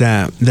Kubrick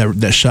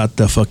that shot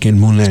the fucking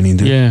moon landing,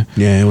 dude. Yeah.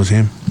 Yeah, it was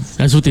him.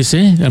 That's what they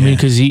say. I mean,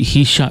 because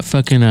he shot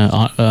fucking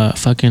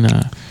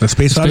the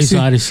Space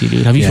Odyssey,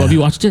 dude. Have you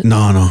watched it?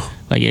 No.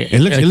 Like it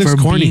looks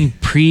corny.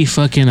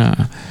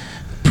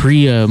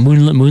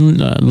 Moon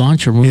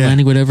launch or moon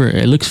landing, whatever.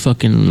 It looks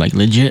fucking like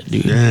legit,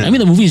 dude. Yeah. I mean,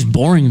 the movie's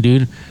boring,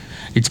 dude.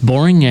 It's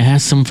boring. It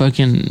has some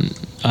fucking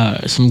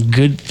some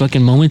good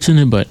fucking moments in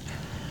it, but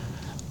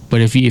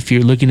if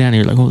you're looking at it,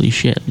 you're like, holy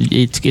shit,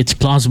 it's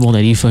plausible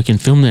that he fucking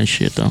filmed that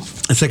shit, though.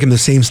 It's like in the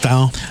same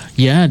style.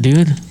 Yeah,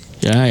 dude.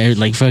 Yeah,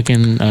 like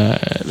fucking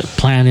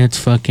planets,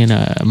 fucking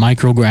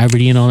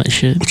microgravity and all that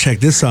shit. Check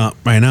this out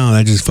right now.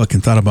 I just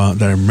fucking thought about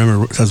that. I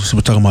remember as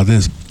we're talking about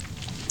this.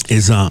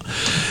 Is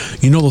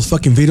those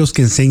fucking videos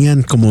que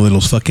enseñan como de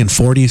los fucking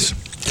 40s,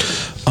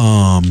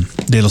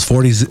 de los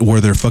 40s where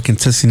they're fucking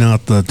testing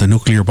out the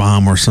nuclear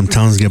bomb or some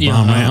towns get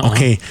bombed, right?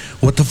 Okay,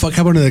 what the fuck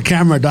happened to the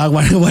camera, dog?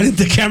 Why did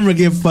the camera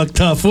get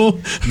fucked up, fool?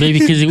 Maybe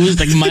because it was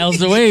like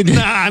miles away. Dude.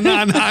 Nah. The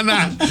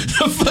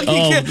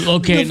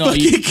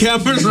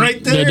camera's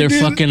right there. They're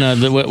fucking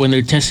when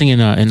they're testing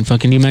in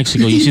fucking New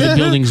Mexico. You see the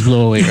buildings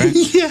blow away, right?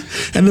 Yeah,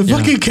 and the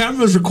fucking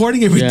camera's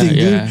recording everything,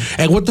 dude.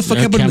 And what the fuck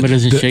happened?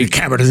 The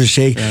camera doesn't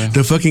shake. Yeah.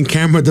 The fucking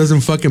camera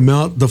doesn't fucking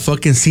melt. The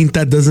fucking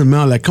cinta doesn't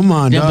melt. Like, come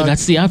on, dog. But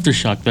that's the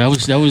aftershock. That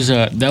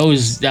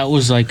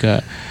was like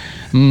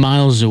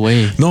miles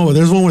away. No,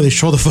 there's one where they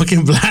show the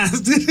fucking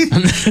blast.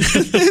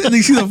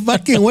 They see the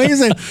fucking waves.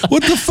 Like,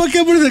 what the fuck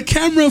happened to the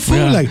camera, fool?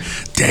 Yeah. Like,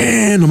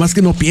 damn, nomás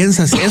que no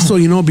piensas eso,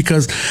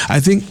 because I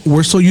think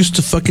we're so used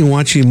to fucking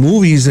watching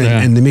movies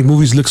and they make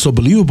movies look so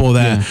believable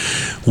that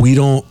we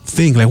don't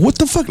think, like, what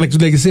the fuck? Like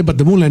I said about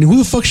the moon landing, who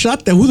the fuck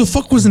shot that? Who the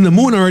fuck was in the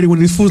moon already when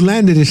these fools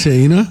landed and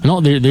shit,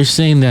 No, they're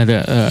saying that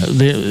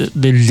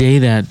the day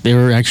that they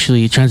were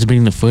actually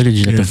transmitting the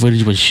footage, that the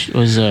footage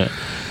was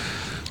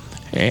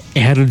it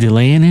had a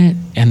delay in it,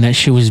 and that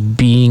shit was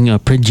being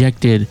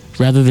projected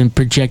rather than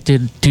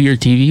projected to your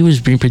TV. It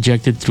was being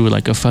projected through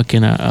like a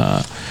fucking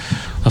a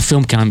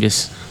film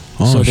canvas.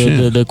 So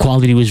the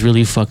quality was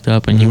really fucked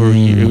up, and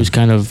it was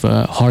kind of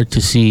hard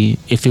to see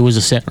if it was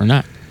a set or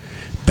not.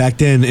 Back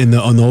then,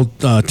 on the old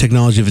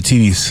technology of the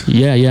TVs.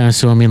 Yeah.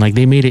 So I mean, like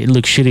they made it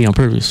look shitty on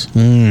purpose.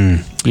 You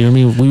know what I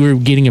mean? We were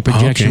getting a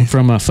projection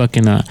from a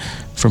fucking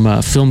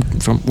a film,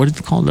 from what is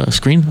it called, a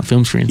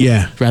film screen.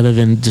 Yeah. Rather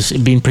than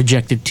just being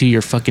projected to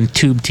your fucking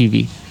tube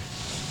TV.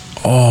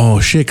 Oh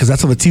shit! Because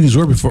that's how the TVs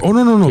were before. Oh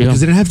no! Because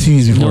they didn't have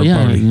TVs before. No,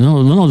 yeah, probably.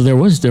 no. There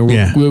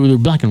were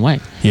black and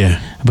white. Yeah.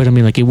 But I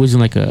mean, like, it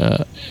wasn't like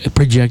a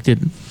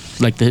projected,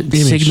 like the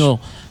Image. signal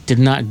did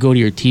not go to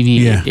your TV.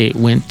 Yeah. It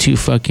went to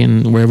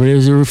fucking wherever it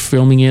is they were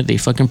filming it. They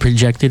fucking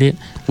projected it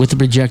with the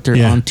projector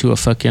onto a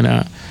fucking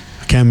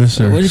canvas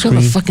or what do you call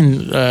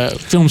screen? a fucking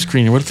film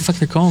screen, or what the fuck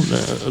they're called?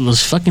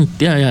 Those fucking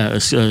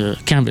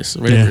canvas,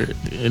 whatever.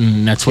 Yeah.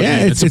 And that's what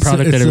it's a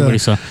product that everybody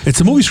saw.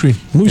 It's a movie screen.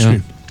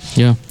 Screen.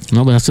 Yeah,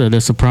 no, but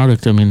that's a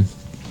product. I mean,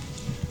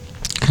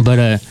 but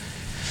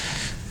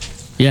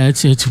yeah,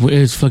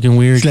 it's fucking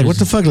weird. It's like, what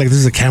the fuck? Like, this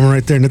is a camera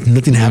right there.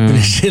 Nothing happened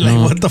and shit. Like,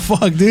 what the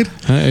fuck, dude?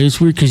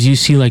 It's weird because you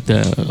see like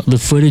the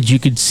footage. You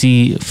could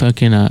see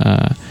fucking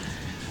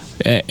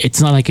it's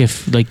not like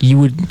if like you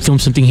would film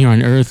something here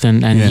on Earth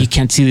and you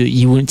can't see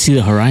you wouldn't see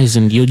the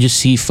horizon. You'll just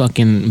see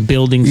fucking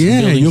buildings.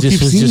 Yeah, buildings. you'll keep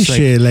seeing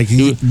shit. Like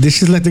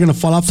this is like they're gonna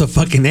fall off the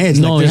fucking edge.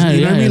 No, like,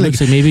 you know what I mean?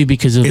 Like maybe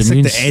because of it's the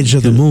like the edge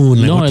of the moon.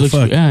 Like, no, what it the looks.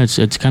 fuck? Yeah,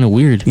 it's kind of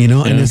weird. You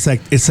know, and it's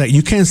like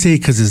you can't say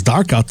because it's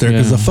dark out there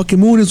because the fucking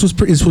moon was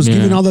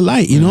giving all the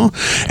light. You know,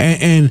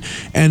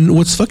 and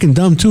what's fucking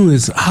dumb too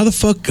is how the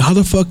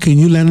fuck can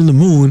you land on the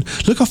moon?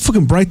 Look how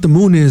fucking bright the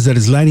moon is that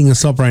is lighting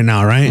us up right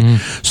now, right?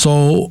 Mm-hmm.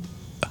 So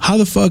how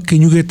the fuck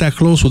can you get that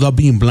close without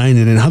being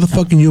blinded? And how the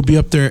fuck can you be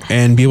up there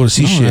and be able to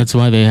see shit? That's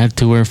why they had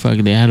to wear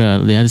they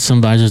had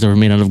some visors that were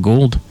made out of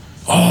gold.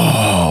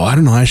 Oh, I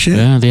don't know that shit.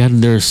 Yeah, they had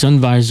their sun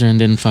visor,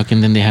 and then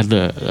they had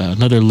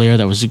another layer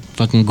that was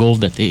fucking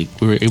gold that they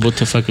were able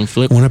to fucking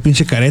flip. Una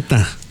pinche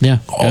careta. Yeah.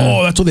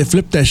 Oh, that's what they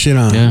flipped that shit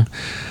on. Yeah.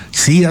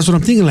 See, that's what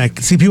I'm thinking.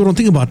 Like, see, people don't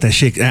think about that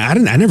shit. I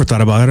never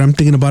thought about it. I'm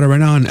thinking about it right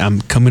now, and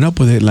I'm coming up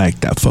with it like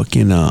that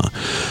fucking.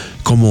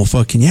 Como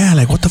fucking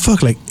like what the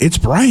fuck, like it's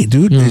bright,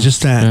 dude. It's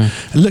just that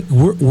look,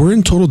 we're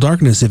in total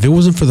darkness. If it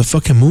wasn't for the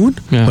fucking moon,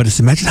 but it's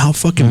imagine how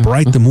fucking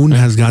bright the moon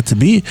has got to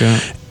be.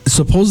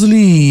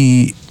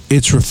 Supposedly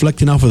it's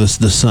reflecting off of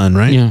the sun,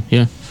 right?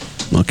 Yeah.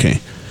 Okay.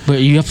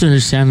 But you have to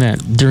understand that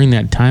during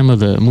that time of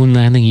the moon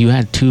landing, you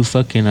had two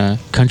fucking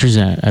countries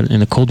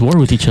in a Cold War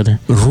with each other.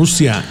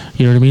 Russia.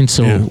 You know what I mean?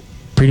 So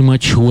pretty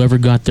much whoever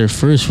got there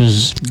first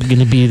was going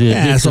to be the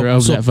victor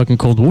of that fucking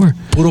Cold War.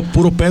 Puro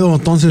pedo,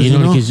 entonces, you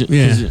know? Cause,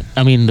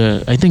 I mean,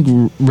 I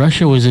think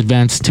Russia was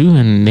advanced too,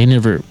 and they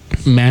never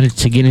managed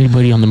to get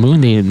anybody on the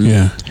moon.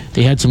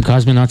 They had some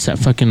cosmonauts that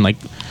fucking like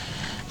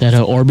that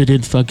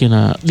orbited fucking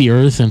the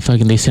Earth, and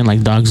fucking they sent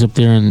like dogs up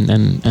there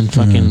and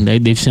fucking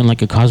they've sent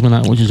like a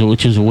cosmonaut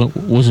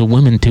was a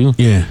woman too.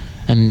 Yeah.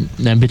 And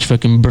that bitch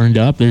fucking burned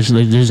up.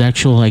 There's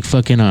actual like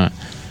fucking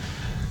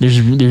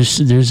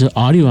there's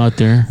audio out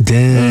there.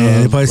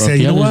 Damn. If I say,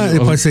 you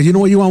know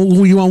what, you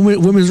want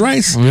women's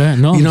rights? Yeah,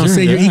 no. You know what I'm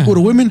saying? You're equal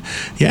to women?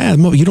 Yeah,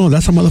 you know,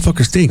 that's how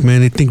motherfuckers think, man.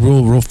 They think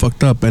real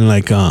fucked up and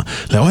like oh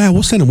yeah,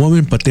 we'll send a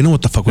woman, but they know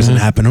what the fuck was gonna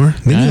happen to her.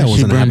 They knew that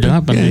she burned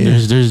up. I mean,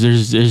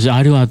 there's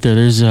audio out there.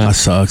 That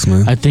sucks,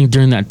 man. I think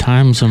during that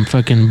time some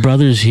fucking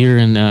brothers here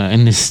in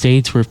the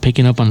States were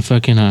picking up on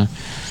fucking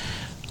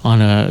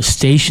on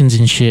stations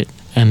and shit.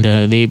 And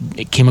they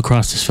came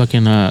across this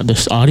fucking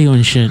this audio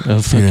and shit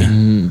of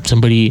fucking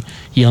somebody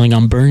yelling,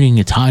 "I'm burning!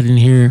 It's hot in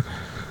here."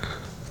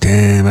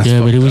 Damn. That's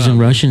but it was in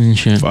Russian and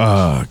shit.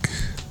 Fuck.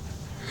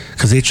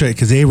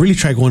 Because they really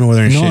tried going over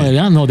there and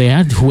shit. No, they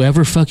had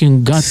whoever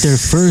fucking got there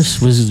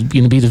first was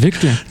gonna be the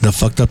victor. The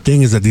fucked up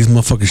thing is that these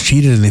motherfuckers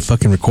cheated and they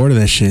fucking recorded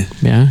that shit.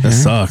 Yeah, that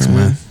sucks,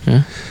 man.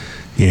 Yeah.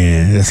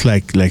 Yeah, that's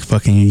like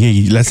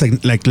fucking that's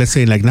like let's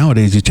say like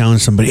nowadays you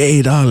challenge somebody,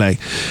 hey dog, like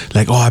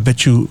oh I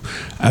bet you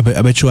I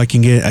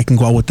can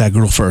go out with that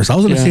girl first. I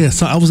was gonna say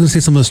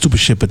some of the stupid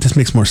shit, but this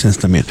makes more sense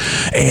to me.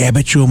 Hey, I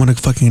bet you I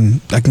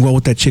can go out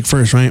with that chick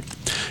first, right?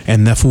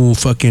 And that fool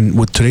fucking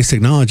with today's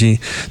technology,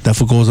 that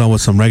fool goes out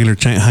with some regular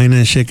China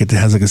and shit that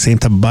has like the same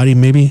type of body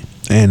maybe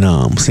and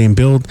same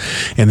build,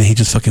 and then he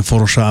just fucking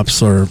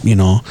photoshops or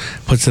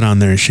puts it on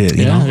there and shit.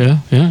 You know?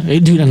 Hey,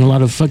 dude, and a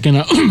lot of fucking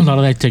a lot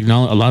of that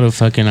technology, a lot of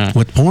fucking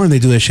with porn they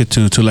do that shit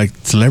to like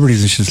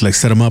celebrities and shit, like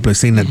set them up like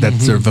saying that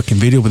that's their fucking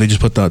video, but they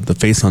just put the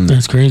face on there.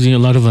 That's crazy. A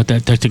lot of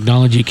that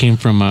technology came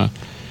from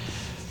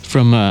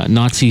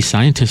Nazi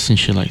scientists and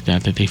shit like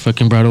that they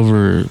fucking brought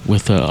over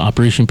with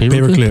Operation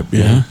Paperclip.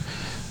 Yeah.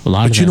 A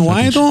lot. But you know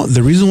why though?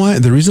 The reason why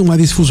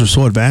these fools are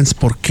so advanced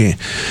porque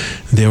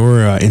they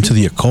were into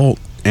the occult.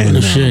 And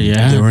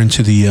they were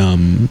into the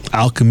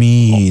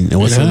alchemy and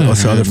what's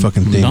the other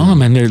fucking thing? No,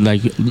 man, they're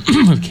like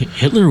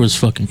Hitler was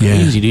fucking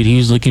crazy, dude. He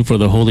was looking for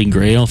the Holy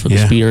Grail, for the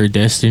Spear of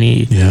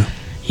Destiny. Yeah,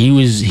 he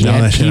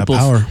had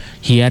people.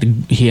 He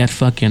had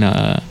fucking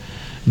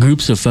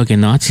groups of fucking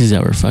Nazis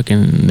that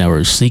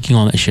were seeking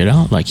all that shit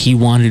out. Like he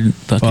wanted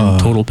fucking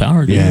total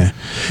power, dude. Yeah,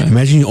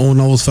 imagine you own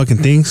all those fucking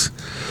things,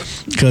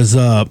 because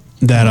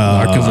that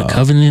Ark of the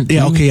Covenant.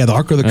 Yeah, okay, yeah, the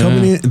Ark of the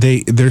Covenant.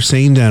 They're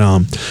saying that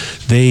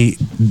they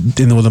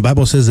the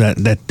Bible says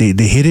that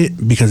they hid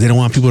it because they don't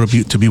want people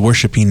to be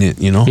worshiping it,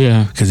 you know?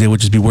 Yeah, because they would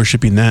just be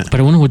worshiping that. But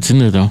I wonder what's in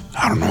there though.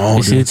 I don't know.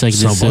 You see, it's like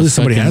this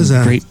somebody has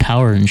that great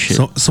power and shit.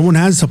 So someone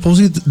has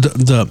supposedly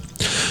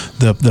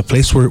the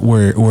place where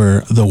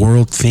the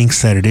world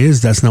thinks that it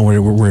is. That's not where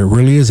it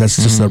really is. That's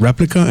just a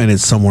replica, and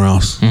it's somewhere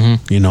else.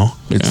 You know,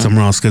 it's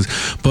somewhere else.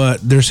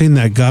 But they're saying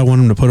that God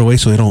wanted them to put away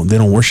so they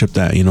don't worship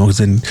that. You know,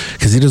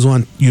 because He doesn't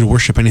want you to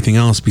worship anything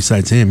else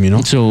besides Him. You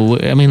know. So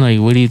I mean, like,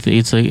 what do you think?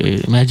 It's like,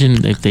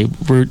 imagine if they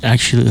were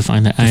actually to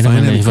find that item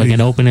and they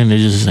fucking open it and they're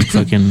just like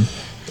fucking.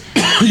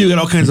 You got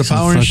all kinds of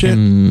power and shit.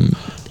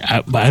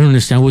 I don't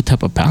understand what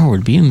type of power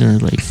would be in there.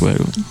 Like,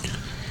 what?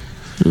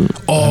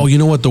 Oh, you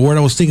know what? The word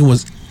I was thinking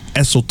was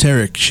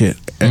esoteric shit.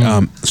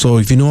 So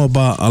if you know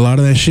about a lot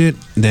of that shit,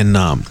 then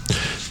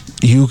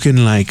you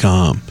can like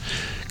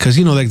because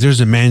you know, like, there's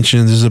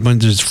dimensions,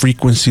 there's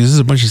frequencies, there's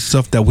a bunch of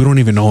stuff that we don't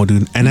even know,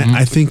 dude. And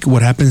I think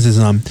what happens is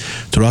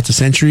throughout the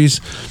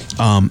centuries,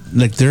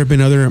 like there have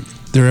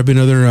been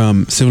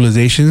other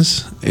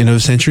civilizations in other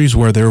centuries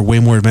where they're way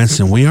more advanced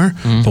than we are.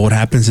 But what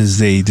happens is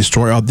they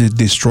destroy all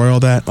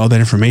that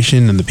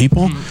information and the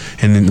people,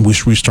 and then we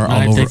restart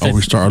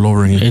all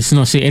over again. It's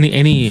no, see,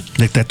 any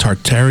like that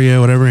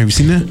Tartaria, whatever. Have you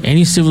seen that?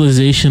 Any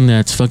civilization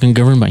that's fucking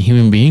governed by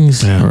human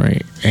beings, or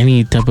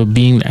any type of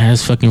being that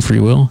has fucking free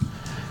will,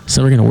 it's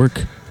never gonna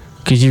work.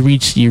 Because you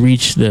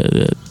reach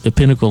the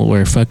pinnacle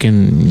where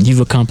fucking you've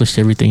accomplished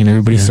everything, and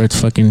everybody starts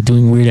fucking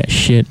doing weird ass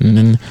shit, and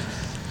then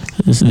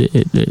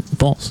it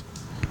falls.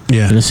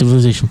 Yeah, and the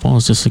civilization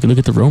falls. Just like, look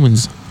at the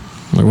Romans.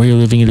 The way of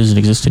living, it doesn't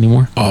exist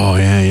anymore. Oh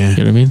yeah. You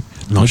know what I mean?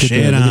 No shit.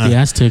 Look at the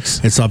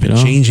Aztecs. It's all been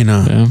changing.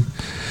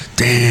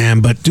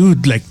 Damn, but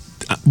dude, like,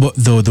 but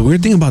the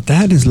weird thing about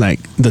that is like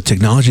the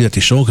technology that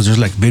they show, because there's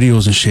like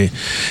videos and shit.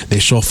 They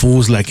show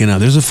fools like, you know,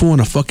 there's a fool on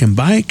a fucking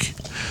bike.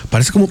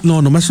 Parece como,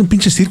 no más un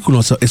pinche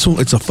círculo.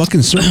 It's a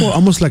fucking circle,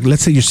 almost like,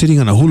 let's say you're sitting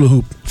on a hula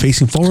hoop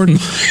facing forward, and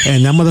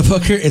that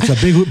motherfucker, it's a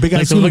big like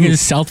ass hula hula hoop.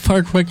 South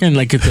Park fucking,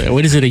 like, it's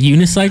what is it, a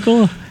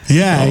unicycle?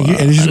 Yeah, and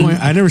it's just going.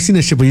 I never seen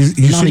that shit, but you're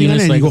sitting on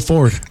it and you go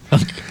forward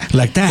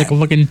like that, like a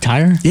fucking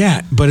tire.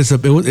 Yeah, but it's un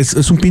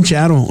pinche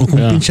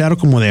aro,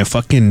 como de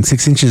fucking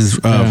 6 inches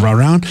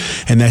around,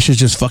 and that shit's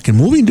just fucking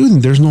moving, dude.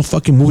 And there's no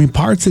fucking moving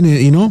parts in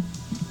it, you know.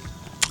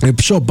 They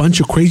show a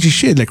bunch of crazy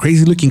shit, like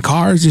crazy looking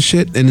cars and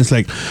shit, and it's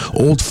like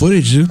old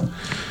footage, dude.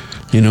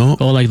 You know?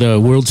 Oh, like the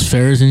World's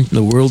Fairs and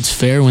the World's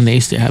Fair, when they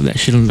used to have that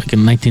shit in like in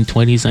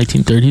 1920s,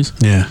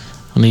 1930s. Yeah.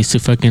 When they used to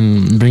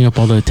fucking bring up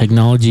all the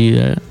technology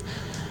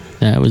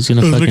that was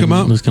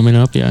gonna was coming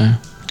up. Yeah.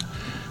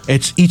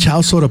 It's each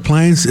household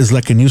appliance is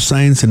like a new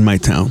science in my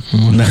town.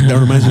 That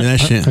reminds me of that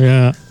shit.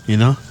 Yeah. You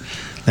know?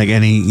 Like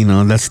any, you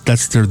know,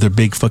 that's their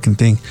big fucking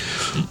thing.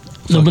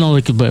 No, but no,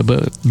 like, but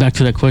back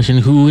to that question: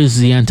 who is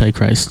the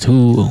Antichrist?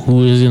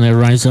 Who is gonna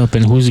rise up,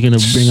 and who's gonna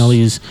bring all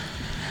these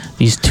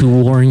two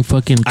warring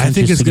fucking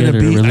countries together?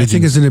 I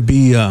think it's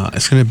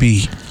gonna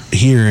be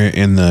here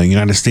in the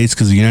United States,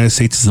 because the United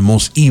States is the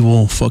most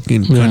evil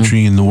fucking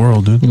country in the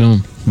world, dude. Yeah.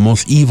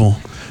 Most evil.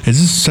 It's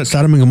just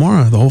Sodom and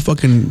Gomorrah. The whole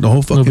fucking.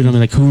 No, but I mean,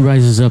 like, who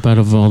rises up out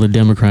of all the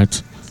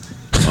Democrats?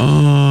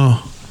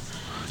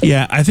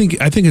 Yeah, I think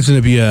it's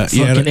gonna be a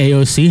fucking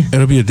AOC.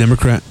 It'll be a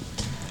Democrat.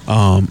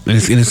 And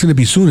it's going to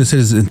be soon. It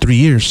says in 3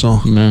 years,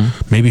 so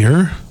maybe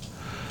her.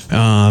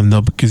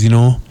 No, because, you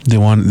know, they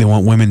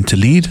want women to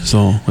lead,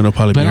 so it'll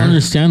probably be her. But I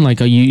understand,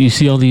 like, you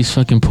see all these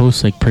fucking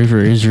posts like pray for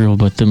Israel,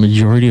 but the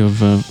majority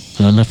of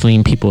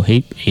left-leaning people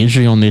hate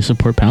Israel and they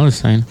support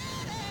Palestine.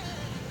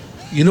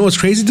 You know what's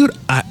crazy, dude?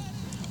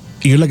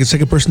 You're like the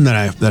second person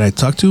that I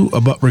talked to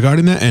about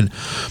regarding that, and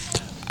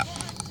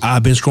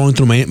I've been scrolling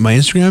through my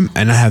Instagram,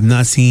 and I have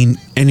not seen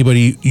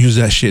anybody use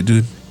that shit,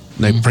 dude.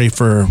 Like, pray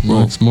for...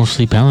 Well, it's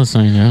mostly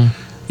Palestine, yeah.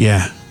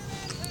 Yeah.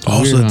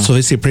 Also, so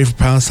they say pray for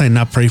Palestine,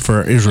 not pray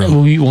for Israel.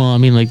 Well, I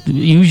mean, like,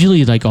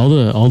 usually, like, all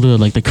the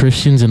like the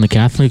Christians and the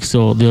Catholics,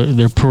 so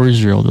they're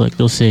pro-Israel. Like,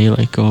 they'll say,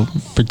 like, oh,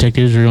 protect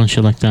Israel and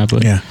shit like that.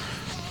 But,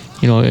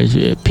 you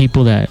know,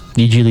 people that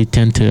usually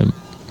tend to,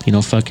 you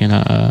know, fucking...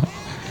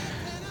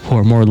 who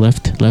are more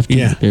lefty,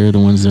 they're the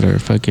ones that are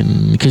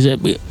fucking... Because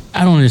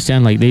I don't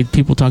understand, like,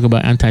 people talk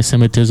about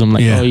anti-Semitism,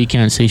 like, oh, you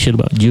can't say shit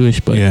about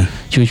Jewish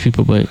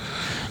people, but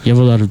you have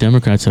a lot of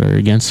Democrats that are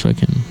against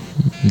fucking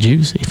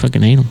Jews. They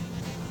fucking hate them.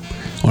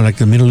 Or like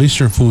the Middle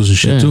Eastern fools and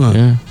shit too, huh?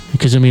 Yeah,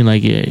 because I mean,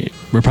 like,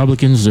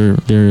 Republicans,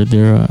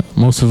 they're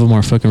most of them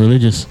are fucking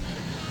religious,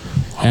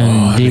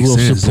 and they will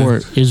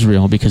support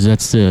Israel because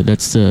that's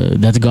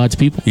God's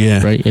people,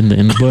 right? In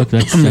the book,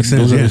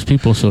 those are His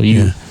people. So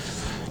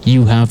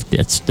you have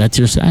that's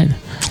your side.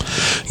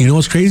 You know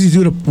what's crazy,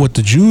 dude? What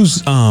the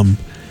Jews,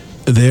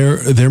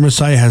 their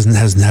Messiah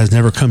has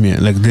never come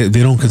yet. Like they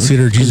don't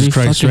consider Jesus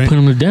Christ, right? They put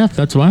him to death.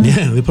 That's why.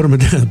 Yeah, they put him to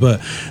death.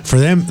 But for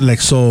them,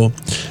 like, so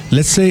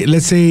let's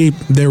say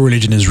their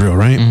religion is real,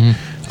 right?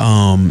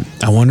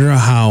 I wonder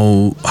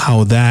how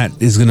that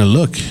is gonna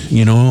look.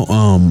 You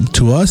know,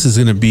 to us is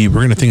gonna be,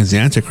 we're gonna think it's the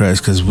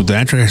Antichrist because the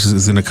Antichrist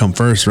is gonna come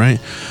first, right?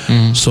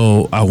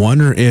 So I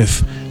wonder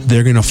if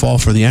they're gonna fall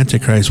for the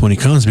Antichrist when he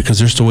comes because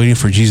they're still waiting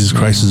for Jesus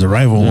Christ's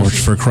arrival, or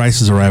for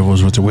Christ's arrival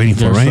is what they're waiting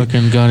for, right?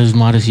 Fucking God is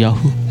modest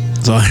Yahoo.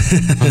 So,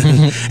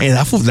 hey,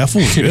 that fool's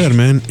good,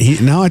 man.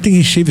 Now I think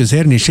he shaved his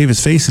head and he shaved his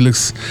face. He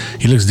looks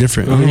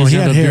different. Oh, he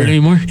had hair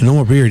anymore. No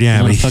more beard,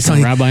 yeah. Not a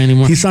fucking rabbi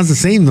anymore. He sounds the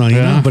same though,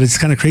 you know. But it's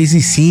kind of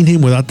crazy seeing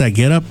him without that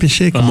get up and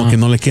shit. Como que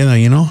no le queda,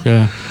 you know.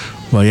 Yeah.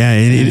 Well, yeah,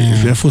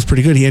 that fool's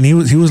pretty good. He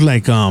was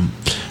like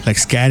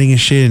scatting and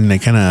shit, and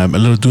like kind of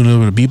doing a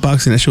little bit of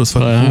beatboxing. That shit was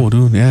fucking cool,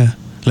 dude. Yeah.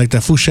 Like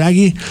that fool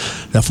Shaggy,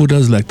 that fool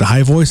does like the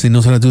high voice. He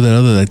knows how to do that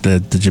other, like the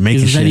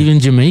Jamaican shit. He's not even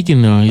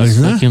Jamaican though. He's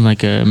fucking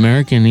like an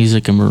American. He's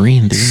like a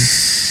Marine, dude.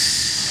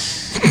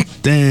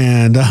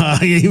 Damn,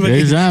 dog. He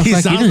sounds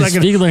like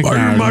an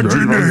imagination.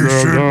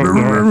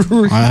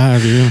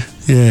 Dude.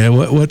 Yeah,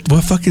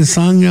 what fucking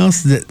song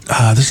else? That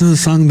there's another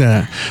song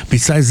that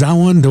besides that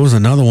one, there was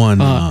another one.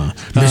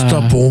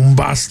 Mr.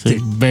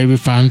 Bombastic, Baby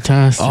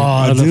Fantastic.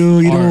 Oh,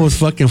 dude, you know what was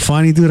fucking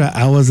funny, dude?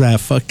 I was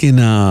at fucking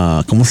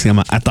 ¿cómo se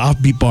llama? At the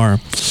Offbeat bar.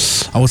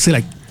 I would say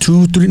like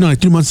 3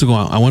 months ago.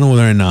 I went over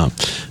there and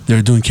they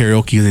were doing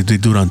karaoke. They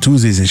do it on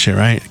Tuesdays and shit,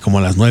 right? Como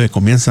a las 9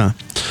 comienza.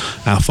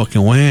 I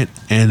fucking went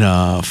and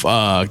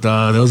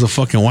there was a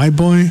fucking white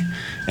boy.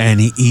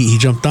 And he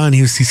jumped on.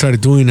 He started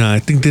doing. I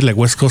think did like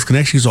West Coast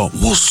Connection. He's all,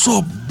 "What's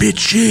up,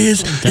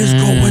 bitches? It's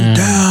going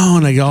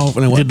down." Like, oh,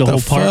 and what the whole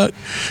fuck? Part.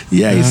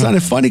 Yeah, he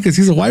sounded funny because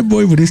he's a white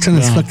boy, but he's trying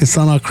to fucking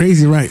sound all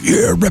crazy, right?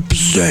 Yeah,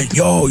 represent,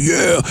 yo,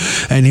 yeah.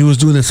 And he was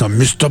doing this on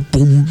Mr.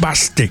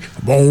 Bombastic.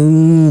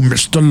 Oh,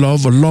 Mr.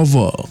 Lover.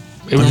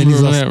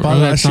 Remember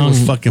that song?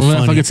 Was fucking funny.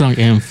 That fucking song,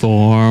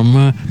 Inform.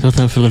 I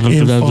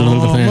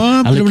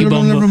lick your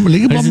bum. What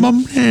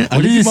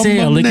did it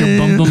say? I lick your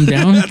bum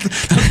down.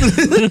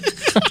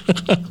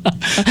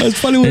 That's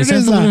funny. What it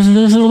is. I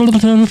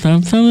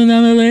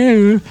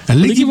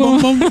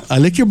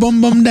lick your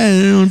bum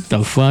down.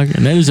 The fuck?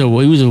 And that was he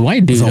was a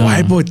white dude. He was a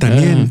white boy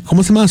también.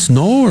 ¿Cómo se llama?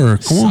 Snow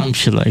or some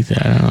shit like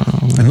that. I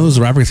don't know. I know there's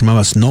a rapper que se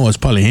llama Snow. It's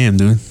probably him,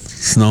 dude.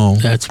 Snow.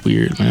 That's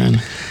weird, man.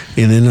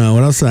 And then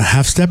what else? A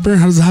half stepper.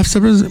 How does the half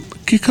stepper?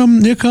 Here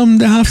come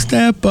the half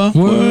stepper.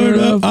 Word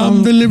up,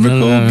 I'm the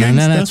lyrical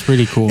gangster. Nah, that's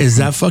pretty cool. Is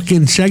that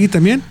fucking Shaggy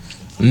también?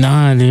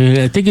 Nah, dude.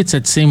 I think it's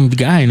that same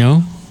guy,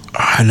 no?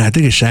 No, I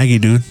think it's Shaggy,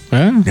 dude.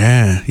 Huh?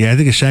 Yeah, I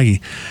think it's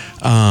Shaggy.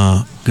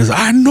 Because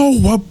I know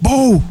what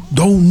Bo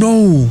don't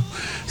know.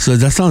 So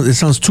it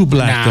sounds too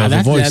black. Nah,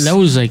 the voice.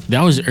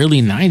 That was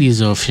early 90s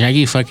though.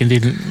 Shaggy fucking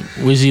didn't.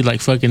 Was he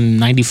like fucking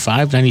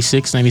 95,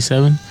 96,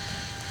 97?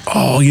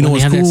 Oh, you know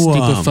what's cool? He had that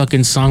stupid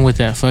fucking song with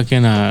that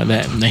fucking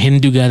the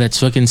Hindu guy that's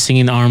fucking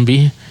singing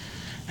R&B.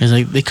 It's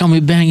like they call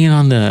me banging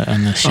on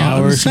the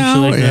shower or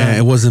something like that. Yeah,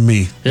 it wasn't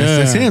me. Yeah.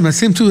 That's him.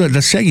 That's him too.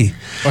 That's Shaggy.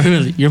 Or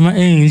you're my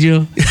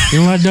angel.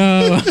 You're my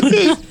dog.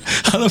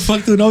 How the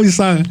fuck do you know this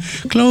song?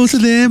 Closer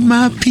than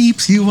my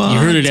peeps, you are. You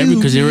heard it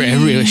because they were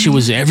everywhere. She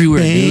was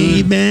everywhere,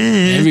 dude.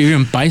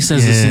 Even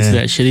Paisas listened to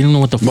that shit. They didn't know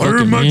what the fuck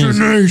it means.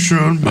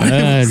 Imagination.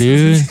 Yeah,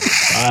 dude.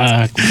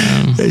 Fuck,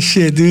 man. That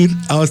shit, dude.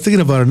 I was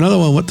thinking about another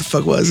one. What the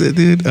fuck was it,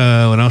 dude?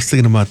 When I was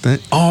thinking about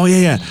that. Oh,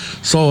 yeah.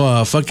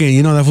 So, fucking,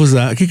 you know, that was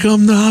here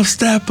come the half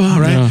stepper,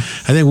 right? Yeah.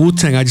 I think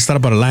Wu-Tang, I just thought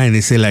about a line.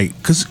 They say, like,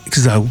 because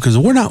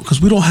we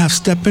don't have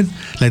stepping.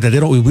 Like, that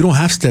we don't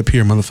have step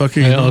here,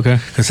 motherfucker. Yeah, okay.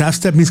 Because half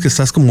step means que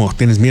estás como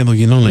tienes miedo,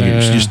 you know? Like,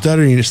 you're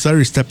stuttering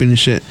stepping and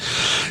shit.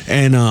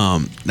 And I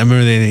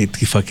remember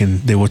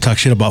they would talk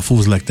shit about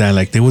fools like that.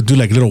 Like, they would do,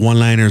 like, little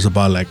one-liners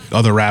about, like,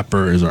 other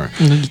rappers or...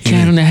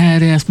 Cat in the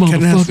hat ass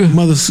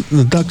motherfucker.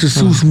 The Dr.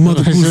 Seuss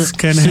mother who's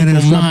cat in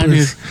the hat ass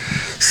rappers.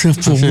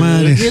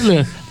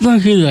 Simple-minded.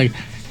 Look, he's like...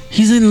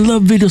 He's in a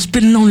love video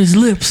spitting on his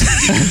lips.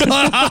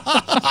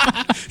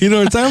 You know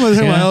what I'm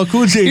talking about?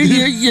 Cool J.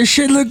 Your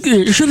shit look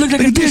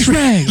like a dish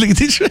rag. Like a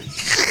dish rag.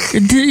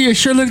 Your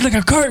shirt looks like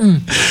a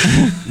carton.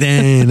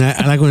 Then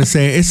I like when I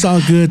say it's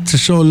all good to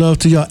show love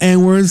to y'all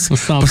N-words, but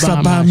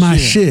stop by my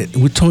shit.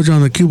 We told you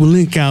on the Cuban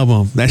Link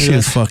album. That shit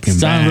is fucking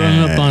bad. Stop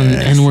running up on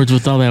N-words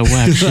with all that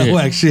whack shit.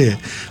 Whack shit.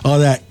 All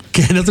that.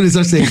 That's what he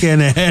starts saying. Can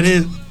I had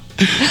it?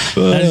 That's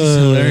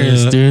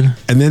hilarious, dude.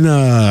 And then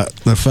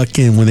the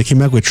fucking when they came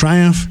back with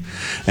Triumph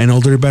and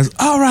Old Dirty Bastard,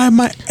 all right,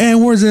 my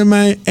N-words and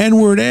my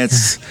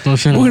N-word-ettes,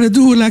 we're gonna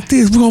do it like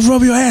this. We're gonna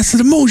rub your ass to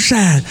the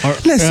moonshine.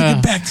 Let's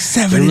get back to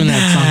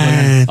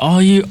 79.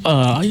 All you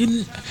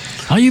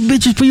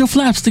bitches put your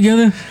flaps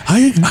together. All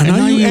you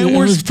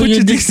N-words put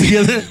your dicks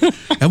together.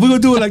 And we're gonna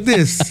do it like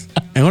this.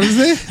 And what does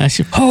it say? I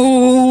should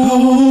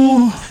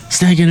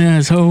snagging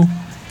ass hoe.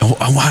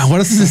 What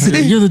does it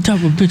say? You're the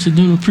type of bitch that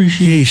don't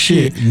appreciate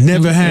shit.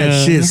 Never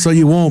had shit, so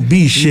you won't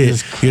be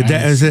shit. Your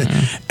dad is it.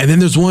 And then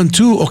there's one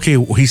too. Okay,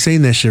 he's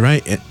saying that shit,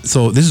 right?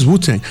 So this is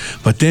Wu-Tang.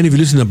 But then if you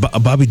listen to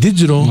Bobby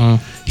Digital,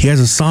 he has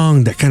a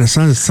song that kind of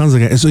sounds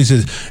like that. And so he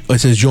says, it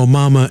says, your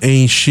mama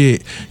ain't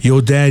shit,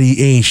 your daddy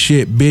ain't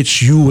shit,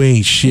 bitch, you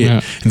ain't shit.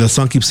 Yeah. And the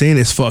song keeps saying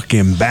it's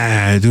fucking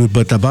bad, dude.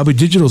 But the Bobby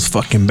Digital's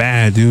fucking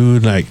bad,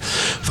 dude. Like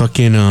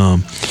fucking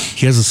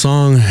he has a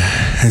song.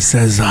 It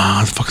says,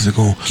 how the fuck is it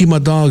going? Keep my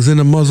dogs in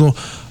the muzzle.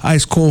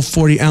 Ice cold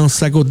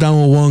 40-ounce. I go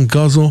down with one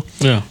guzzle.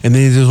 Yeah. And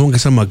then there's one guy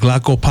saying,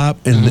 Glocko Pop.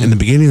 And in the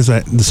beginning, is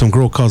like some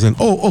girl calls in.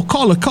 Oh,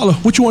 caller.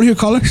 What you want to hear,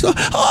 caller? She's like,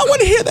 I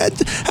want to hear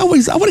that. I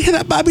want to hear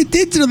that Bobby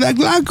Digital, that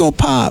Glocko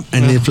Pop.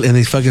 And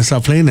they fucking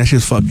start playing. That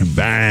shit's fucking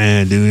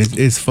bad, dude.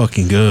 It's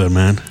fucking good,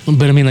 man.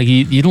 But I mean, like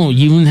you don't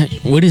even.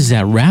 What is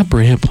that, rap or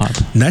hip hop?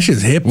 That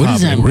shit's hip hop. What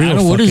does that?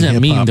 Like, what does that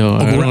mean, though?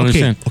 I don't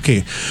understand.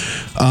 Okay.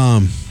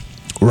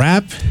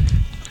 Rap.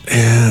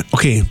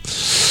 Okay.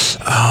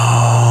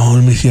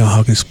 Let me see how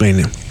I can explain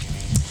it.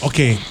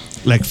 Okay,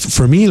 like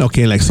for me,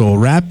 like so,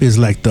 rap is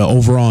like the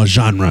overall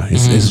genre.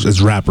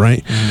 Is rap,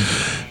 right?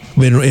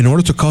 But in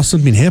order to call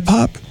something hip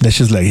hop, that's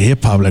just like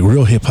hip hop, like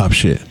real hip hop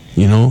shit,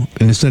 you know.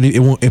 And it's not.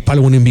 It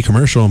probably won't even be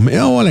commercial.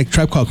 Oh, like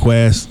Tribe Called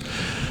Quest.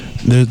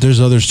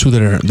 There's others too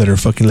that are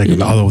fucking like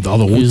all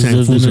the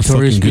Wu-Tang fools are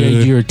fucking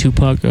good. Or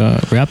Tupac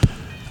rap.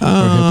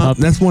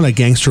 That's more like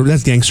gangster.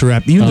 That's gangster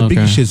rap. Even the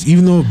Biggie shits.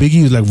 Even though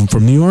Biggie is like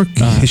from New York,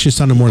 his shit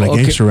sounded more like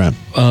gangster rap.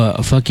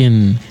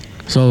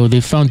 So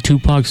they found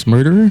Tupac's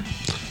murderer.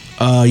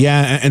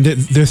 Yeah, and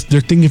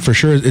they're thinking for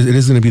sure it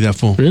is going to be that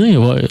fool. Really?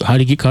 How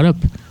did he get caught up?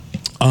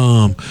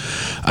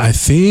 I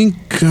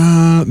think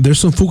there's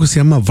some fool que se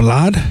llama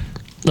Vlad.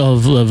 Oh,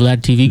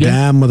 Vlad TV guy.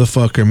 That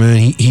motherfucker,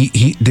 man.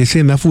 He they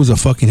say that fool's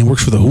he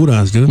works for the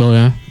Hoodas, dude. Oh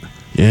yeah.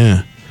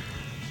 Yeah.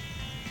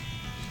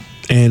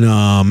 And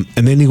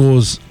then he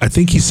goes, I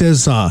think he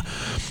says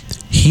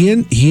he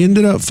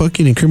ended up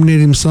fucking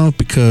incriminating himself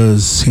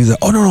because he's like,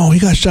 oh no, he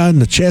got shot in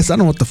the chest. I don't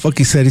know what the fuck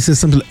he said. He said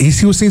something.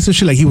 He was saying some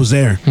shit like he was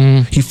there.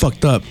 He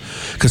fucked up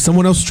because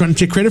someone else was trying to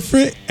take credit for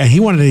it, and he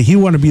wanted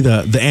to be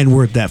the N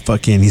word that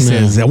fucking. He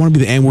says, I want to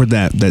be the N word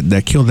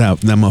that killed that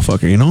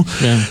motherfucker. You know.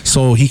 Yeah.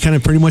 So he kind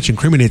of pretty much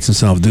incriminates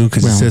himself, dude,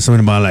 because he says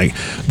something about like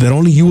that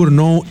only you would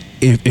know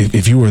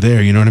if you were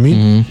there. You know what I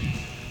mean?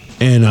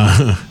 And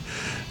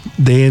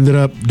they ended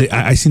up.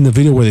 I seen the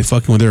video where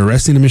they're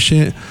arresting him and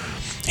shit.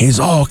 He's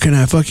can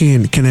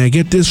I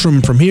get this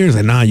from here? He's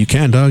like, nah, you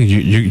can't, dog.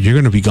 You're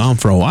gonna be gone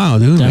for a while,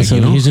 dude. Like,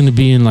 he's gonna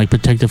be in like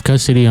protective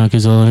custody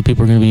because a lot of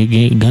people are gonna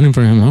be gunning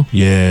for him, though.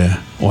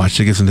 Yeah.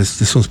 Watch, I guess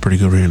this one's pretty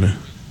good right here.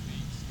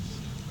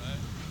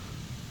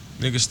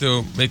 Niggas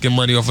still making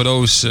money off of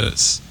those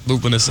shits,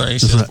 looping the same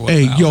shit. Like,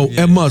 hey, yo,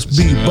 it must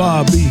be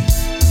Bobby.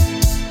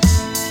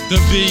 The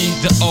B,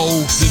 the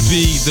O, the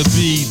B, the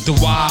B, the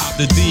Y,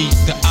 the D,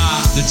 the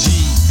I, the G,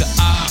 the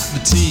I, the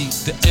T,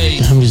 the A.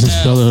 I'm just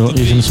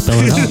gonna spell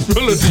it out.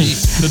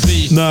 The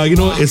B. No, you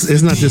know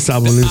it's not this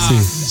album. Let's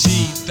see.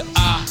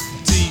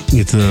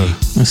 It's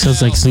It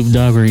sounds like Snoop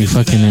Dogg where he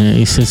says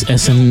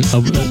SN. He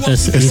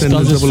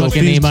spells his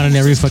fucking name out in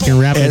every fucking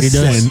rap that he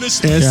does.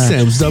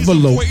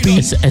 SN-double-O-P.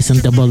 It's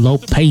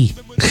SN-double-O-P.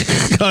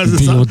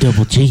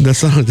 D-O-double-G. That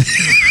sounds.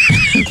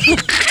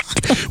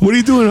 What are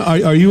you doing?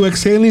 Are you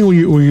exhaling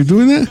when you're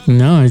doing that?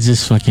 No, it's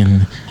just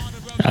fucking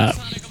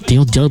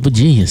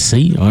D-O-double-G.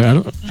 See,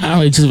 I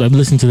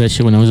listened to that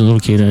shit when I was a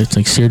little kid. It's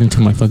like seared into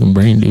my fucking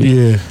brain, dude.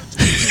 Yeah.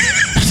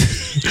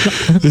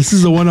 This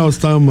is the one I was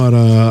talking about.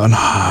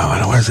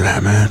 Where's it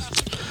at, man?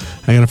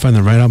 I gotta find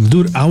the right album,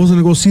 dude. I was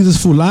gonna go see this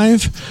fool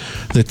live.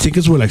 The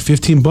tickets were like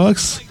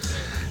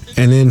 $15,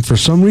 and then for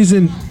some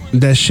reason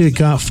that shit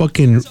got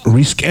fucking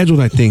rescheduled.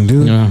 I think,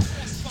 dude. Yeah.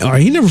 Or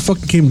he never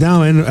fucking came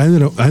down. I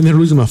ended up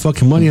losing my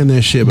fucking money on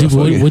that shit. Dude,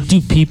 what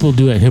do people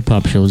do at hip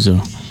hop shows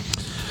though?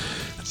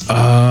 You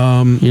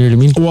know what I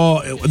mean?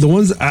 Well, the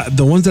ones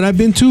that I've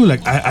been to,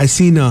 like I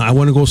seen. I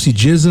want to go see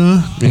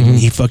Jizza, and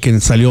he fucking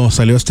salió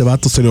este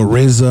vato, salió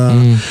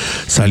RZA,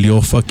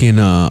 salió fucking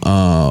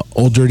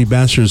Old Dirty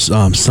Bastard's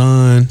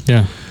son.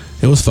 Yeah.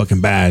 It was fucking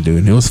bad,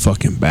 dude. It was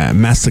fucking bad.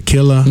 Master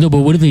Killer. No,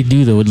 but what do they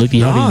do though? With like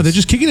the audience? They're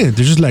just kicking it.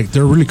 They're just like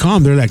they're really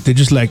calm. They're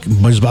just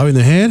bobbing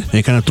their head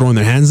and kind of throwing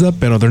their hands up,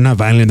 but they're not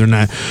violent.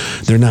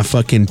 They're not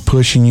fucking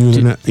pushing you.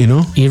 They're not, you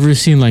know. You ever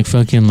seen like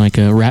fucking like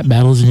rap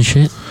battles and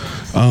shit?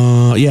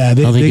 Yeah.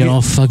 They get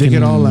all fucking. They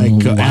get all like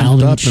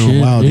wild up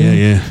and wild.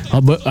 Yeah.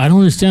 But I don't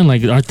understand.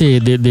 Like, aren't they?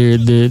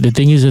 The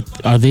thing is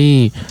that are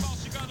they?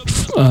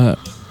 Want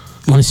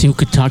to see who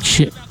could talk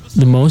shit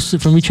the most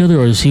from each other,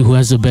 or see who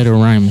has the better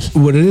rhymes?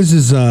 What it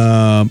is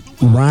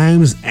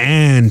rhymes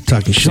and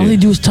talking shit. All they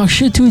do is talk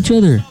shit to each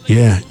other.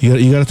 Yeah,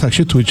 you gotta talk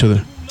shit to each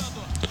other.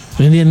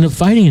 And they end up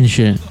fighting and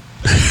shit.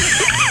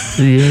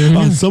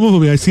 Yeah. Some of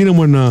them, I seen them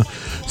when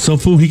some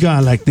fool he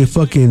got like they're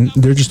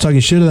just talking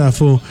shit to that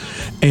fool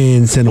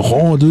and said,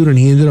 "Oh, dude," and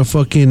he ended up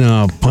fucking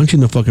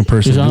punching the fucking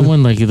person. There's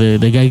one like the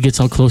guy gets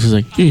all close. He's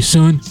like, "Hey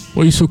son,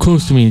 why are you so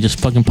close to me?" And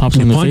just fucking pops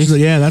him in the face.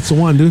 Yeah, that's the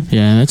one, dude.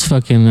 Yeah, that's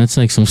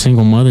like some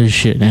single mother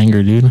shit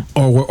anger, dude.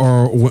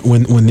 Or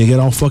when they get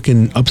all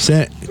fucking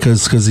upset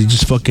because he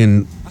just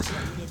fucking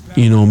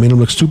made them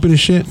look stupid and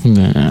shit.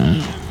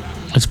 Nah,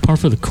 that's par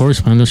for the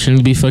course, man. They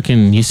shouldn't be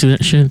fucking used to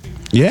that shit.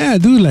 Yeah,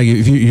 dude. Like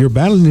if you're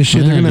battling this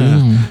shit, they're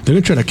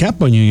gonna try to cap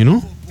on you, you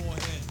know.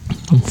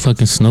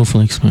 Fucking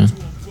snowflakes, man.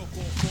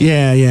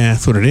 Yeah,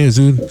 that's what it is,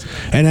 dude.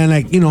 And then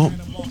like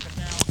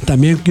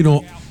también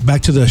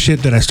back to the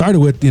shit that I started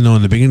with, in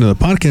the beginning of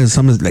the podcast.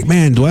 Someone's like,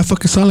 man, do I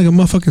fucking sound like a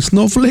motherfucking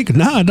snowflake?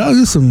 Nah, dog,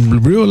 this is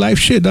some real life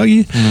shit,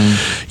 doggy.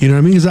 You know what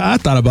I mean? 'Cause I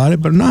thought about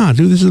it, but nah,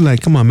 dude, this is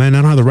like, come on, man,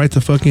 I don't have the right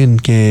to fucking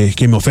que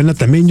me ofenda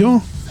también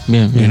yo.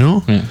 Yeah. You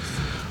know? Yeah.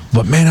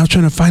 But man, I was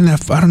trying to find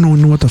that. I don't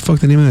know what the fuck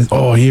the name of it is.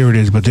 Oh, here it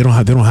is. But they don't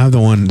have the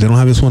one. They don't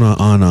have this one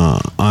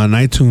on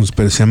iTunes.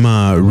 But se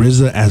llama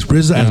RZA as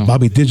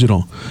Bobby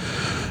Digital,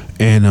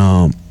 and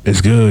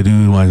it's good,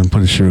 dude. Why I'm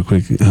putting this shit real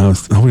quick.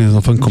 Hopefully there's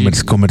no fucking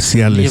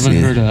comerciales. You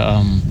haven't heard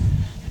of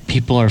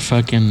people are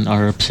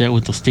upset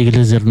with los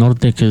Tigres del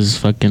Norte because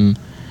fucking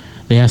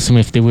they asked him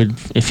if they would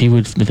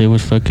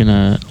fucking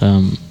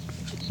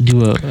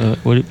do a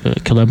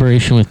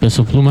collaboration with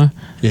Peso Pluma.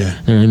 Yeah.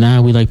 They're like, nah,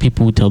 we like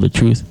people who tell the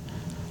truth.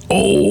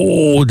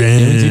 Oh,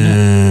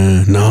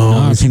 damn. No,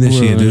 I haven't seen that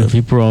shit, dude.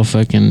 People are all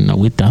fucking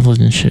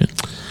aguitados and shit.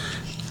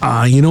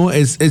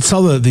 It's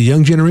all the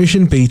young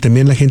generation, pero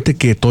también la gente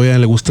que todavía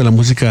le gusta la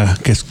música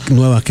que es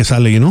nueva que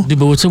sale, Dude,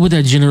 but what's up with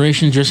that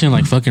generation dressing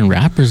like fucking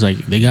rappers? Like,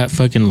 they got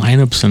fucking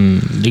lineups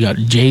and they got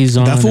J's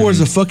on. That fool is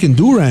a fucking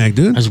do-rag,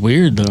 dude. That's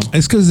weird, though.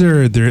 It's because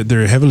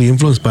they're heavily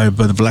influenced by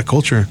the black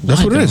culture.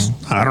 That's what it is.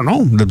 I don't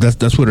know.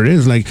 That's what it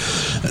is. Like,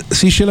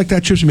 see, shit like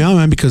that trips me out,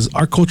 man, because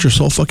our culture is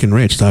so fucking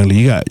rich, dog. Like,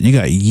 you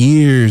got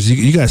years,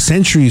 you got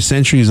centuries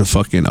of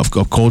fucking of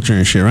culture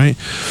and shit, right?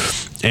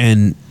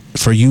 And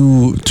for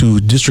you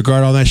to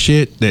disregard all that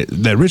shit,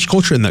 that rich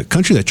culture in the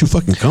country that you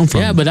fucking come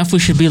from. Yeah, but that fool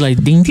should be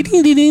like ding ding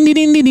ding ding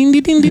ding ding ding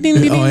ding ding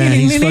ding ding. Oh yeah,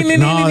 he's fucking.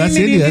 No, that's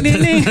India.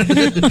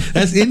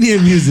 That's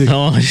Indian music.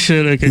 Oh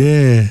shit. Okay.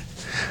 Yeah,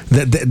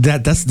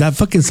 that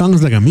fucking song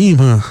is like a meme,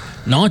 huh?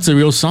 No, it's a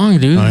real song,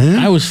 dude. Oh,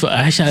 yeah?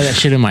 I shot that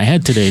shit in my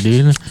head today,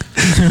 dude.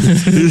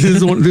 This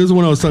is the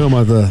one I was talking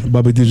about, the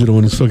Bobby Digital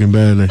one. It's fucking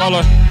bad. Like.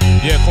 Caller,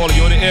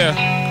 you on the air?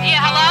 Yeah,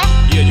 hello?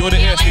 Yeah, you on the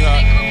air,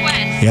 sweetheart.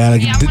 Yeah,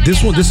 like this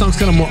song's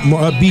kind of more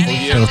upbeat.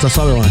 Yeah, that's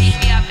the other one.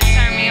 Yeah,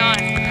 turn me on.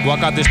 Well,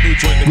 I got this new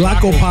joint.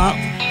 Glocko Pop.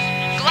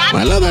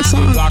 I love that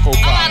song. Glocko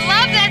Pop. Oh, I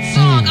love that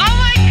song. Oh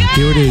my god.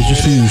 Here it is,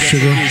 just for you,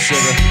 sugar.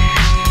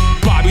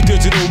 Bobby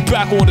Digital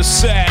back on the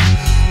set.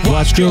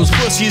 Watch girls'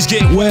 pussies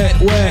get wet,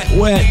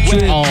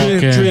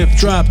 drip,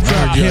 drop,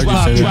 hip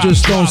hop,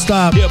 just don't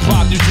stop. Hip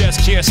hop, you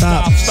just can't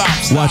stop.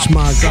 Watch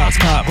my Glock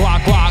pop.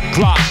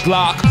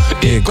 Glock.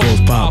 It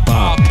goes pop.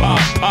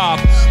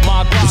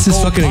 This is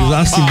fucking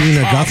exhausting being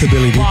a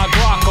gothabilly, dude. My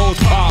Glock goes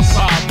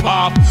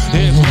pop.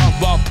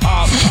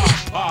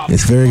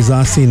 It's very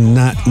exhausting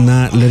not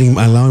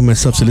allowing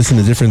myself to listen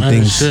to different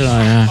things. Shit,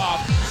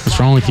 what's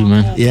wrong with you,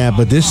 man? Yeah,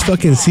 but this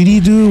fucking CD,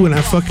 dude, when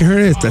I fucking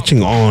heard it, it's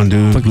touching on,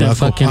 dude. Put that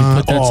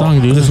song,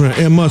 dude. This one,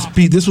 it must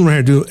be this one right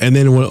here, dude. And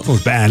then it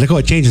was bad. Look how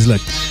it changes,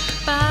 look.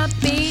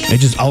 It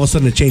just all of a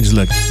sudden it changes,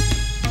 look.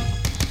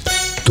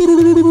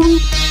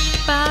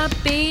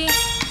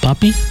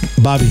 Bobby.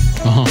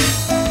 Uh-huh.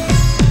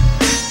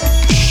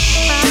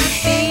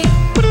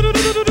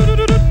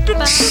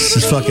 This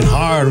is fucking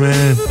hard,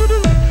 man.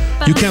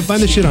 You can't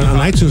find this shit on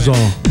iTunes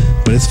all,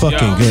 but it's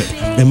fucking good.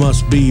 It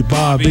must be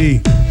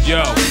Bobby.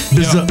 Yo.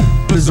 This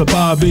is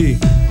Bobby.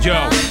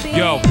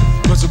 Yo.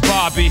 What's a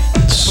Bobby?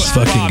 This is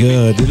fucking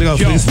good, dude. Look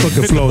how this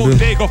fucking flow, dude.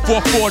 Bodega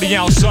 440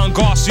 ounce Sun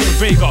Garcia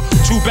Vega.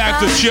 2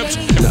 bags of chips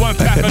and 1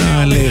 pack of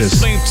Annihilators.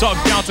 Sling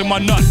tucked down to my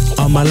nut.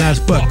 On my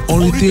last buck,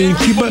 only thing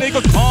keeper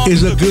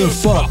is a good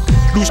fuck.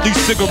 Loose leaf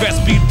cigarettes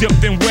be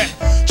dipped in wet.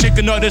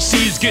 Chicken other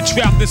seeds get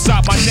trapped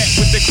inside my neck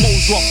with their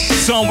clothes off.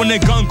 Son, when their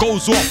gun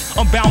goes off,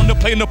 I'm bound to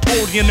play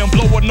Napoleon and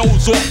blow a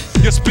nose off.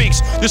 Your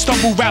speaks, your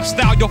stumble rap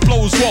style, your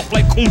flows off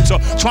like Kunta,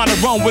 trying to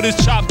run with his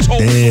chopped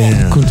toes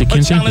off. Kunta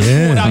Kinte?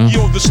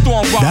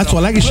 That's why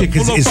I like this shit,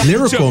 because it's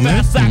lyrical,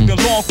 man.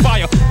 Long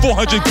fire,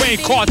 400 grain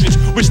cartridge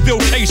with still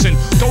casing.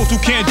 Those who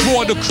can't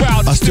draw the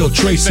crowd are still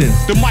tracing.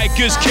 The mic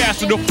is cast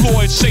to the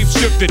floor, it's shape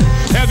shifted.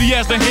 Heavy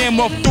as the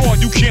hammer of Thor,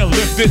 you can't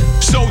lift it.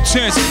 So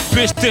tense,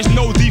 bitch, there's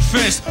no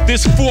defense.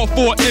 This 4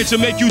 inch will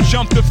make you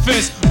jump the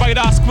fence. Right,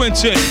 I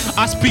squinted.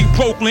 I speak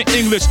Brooklyn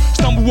English.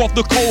 Stumble off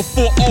the cold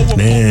 4-0.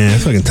 Man,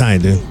 that's fucking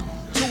tight, dude.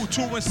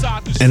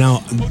 And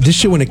now, this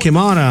shit, when it came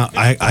out,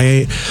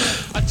 I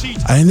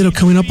ended up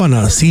coming up on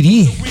a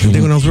CD. I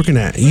think when I was working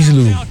at Easy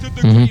Lou.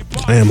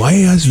 And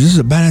hey, this is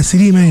a badass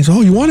CD, man. He said,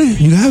 oh, you want it?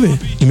 You have it.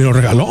 Y me lo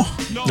regaló.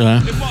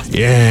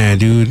 Yeah,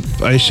 dude.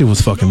 This shit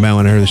was fucking bad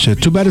when I heard this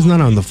shit. Too bad it's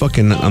not on the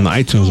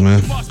iTunes,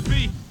 man.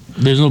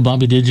 There's no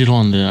Bobby Digital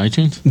on the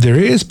iTunes? There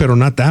is, but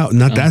not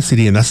that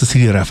CD, and that's the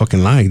CD that I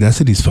fucking like. That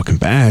CD's fucking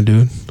bad,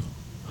 dude.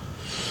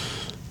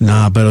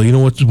 Nah, but you know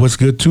what's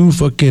good too?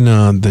 Fucking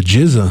the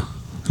Jizza,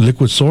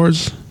 Liquid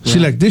Swords. Yeah. See,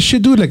 like this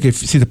shit, dude, like if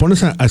si te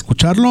pones a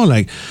escucharlo,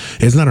 like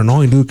it's not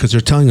annoying, dude, because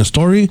they're telling a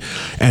story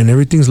and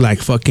everything's like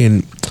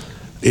fucking,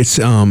 it's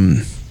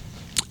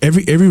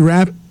every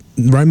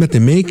rhyme that they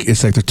make,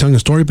 it's like they're telling a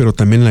story, pero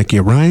también like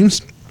it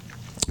rhymes.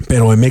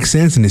 Pero it makes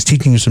sense and it's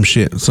teaching you some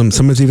shit.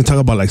 Somebody's even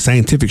talking about like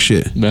scientific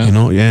shit. Yeah. You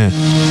know? Yeah.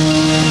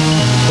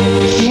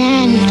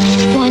 Then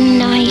one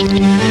night,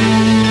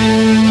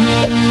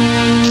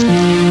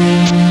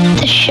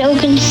 the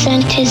Shogun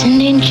sent his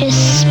ninja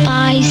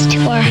spies to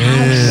our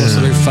house.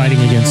 So they're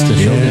fighting against the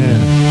Shogun.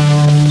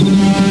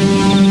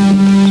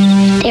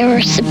 They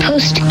were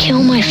supposed to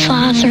kill my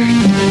father,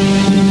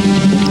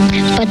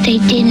 but they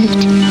didn't.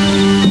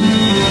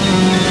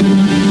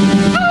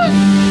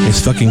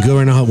 It's fucking good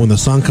right now. When the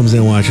song comes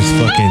in, watch, it's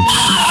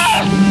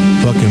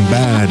fucking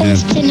bad, dude.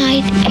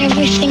 Tonight,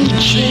 everything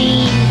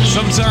changed.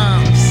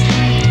 Sometimes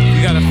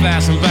you gotta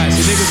fast and back.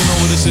 See, niggas know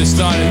where this shit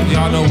started.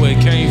 Y'all know where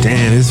it came from.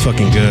 Damn, it's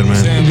fucking good,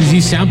 man. Does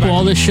he sample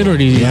all this shit, or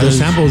do you? Yeah, the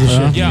samples and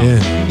shit. Yeah.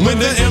 Yeah. When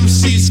the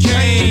MCs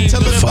came,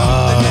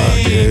 Fuck,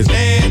 dude.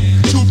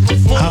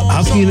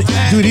 How can you,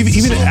 dude?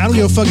 Even I don't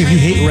give a fuck if you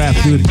hate rap,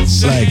 dude.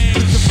 Like,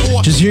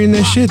 just hearing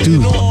that shit,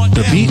 dude.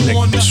 The beat,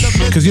 like,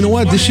 because you know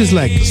what? This shit's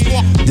like,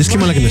 this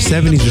came out like in the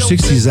 70s or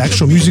 60s.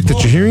 Actual music that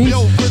you're hearing,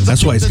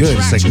 that's why it's good.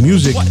 It's like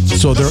music,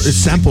 so there it's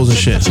samples and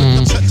shit.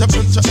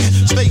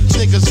 Fake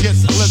niggas get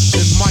flipped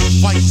and mic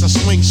fights. I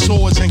swing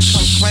swords and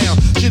cut clown.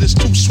 Shit is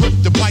too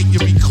swift to bite. You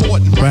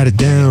record and Write it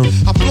down.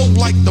 I flow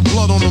like the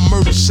blood on a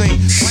murder scene.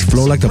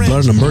 Flow like the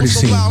blood on a murder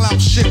scene. Out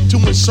shit to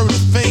insert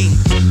fame.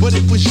 But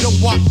it was your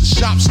walk the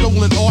shop,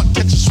 stolen art,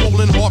 catch a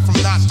swollen heart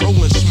from not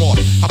rolling smart.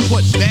 I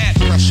put bad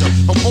pressure.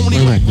 I'm only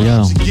like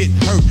to get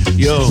hurt.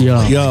 Yo.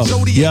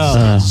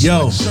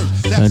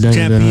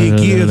 Champion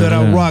gear that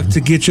I rock to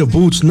get your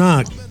boots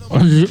knocked.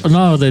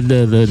 No,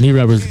 the knee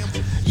rappers.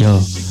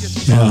 Yo.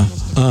 Yeah.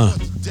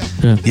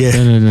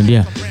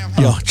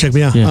 Yo, check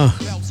me out. Yeah.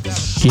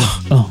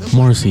 Oh,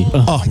 Morrissey.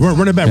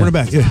 Run it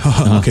back.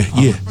 Yeah. Okay.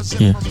 Yeah.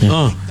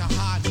 Yeah.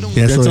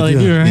 Yeah, That's all I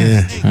do, right?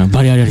 Yeah.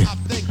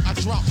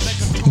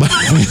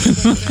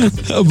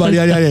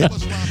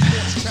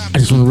 I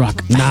just want to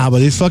rock. Nah, but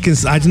these fucking,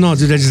 I don't know,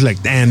 dude. I just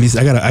like, damn, these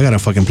I gotta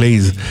fucking play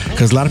these,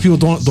 because a lot of people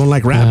don't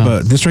like rap,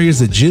 but this right here is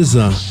the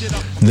Jizza.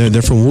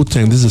 They're from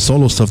Wu-Tang. This is the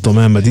solo stuff though,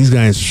 man. But these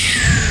guys,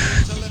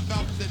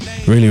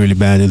 really, really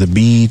bad. The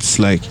beats,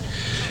 like,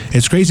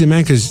 it's crazy,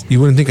 man, because you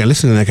wouldn't think I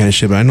listen to that kind of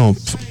shit, but I know,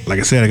 like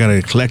I said, I got an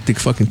eclectic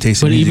fucking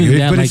taste. But in music. even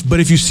that, But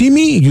if you see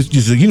me,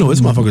 you know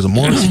this motherfucker's a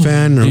Morrissey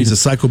fan, or he's a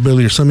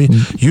psychobilly or something.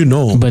 You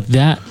know. But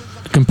that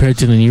compared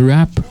to the new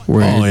rap,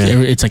 where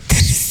it's like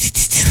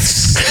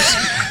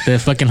the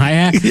fucking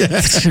hi-hat,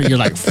 you're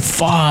like,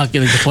 fuck,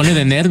 you're like, pone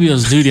de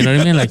nervios, dude, you know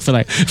what I mean? Like,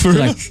 for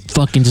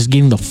fucking just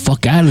getting the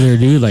fuck out of there,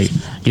 dude, like,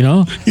 you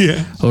know?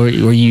 Yeah. Or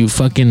you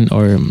fucking,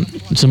 or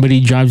somebody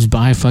drives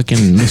by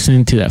fucking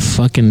listening to that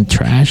fucking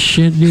trash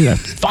shit, dude, like,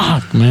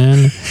 fuck,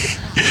 man,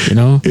 you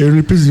know? It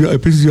really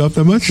pisses you off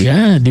that much?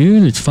 Yeah,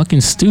 dude, it's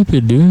fucking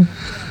stupid, dude.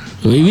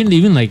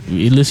 Even like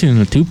listening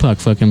to Tupac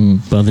fucking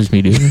bothers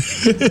me, dude.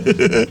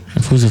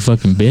 That fool's a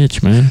fucking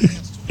bitch, man.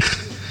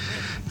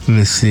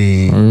 Let's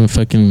see. Or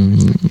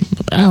fucking,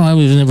 I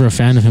was never a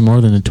fan of him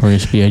more than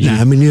Notorious B.I.G.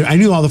 Nah, I mean, I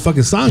knew all the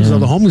fucking songs. All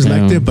the homies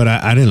liked it, but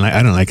I didn't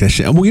like that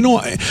shit. Well, you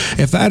know,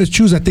 if I had to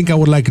choose, I think I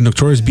would like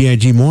Notorious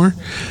B.I.G. more,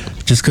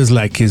 just because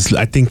like his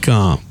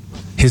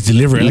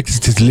delivery. I like his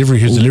delivery.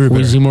 His delivery.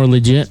 Was he more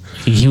legit?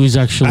 He was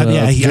actually.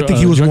 I think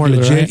he was more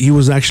legit. Right? He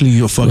was actually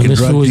a fucking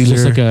drug dealer.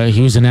 Just like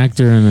he was an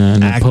actor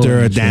and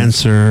a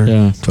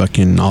dancer.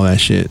 Fucking all that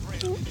shit.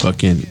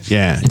 Fucking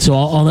yeah. And so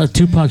all that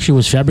Tupac shit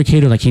was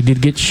fabricated. Like he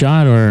did get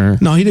shot, or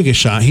no, he did get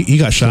shot. He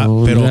got shot.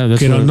 So, pero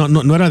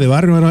no era de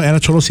barrio. Era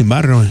cholo sin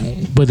barrio.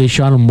 But they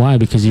shot him. Why?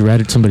 Because he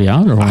ratted somebody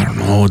out, or what? I don't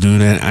know,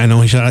 dude. I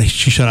know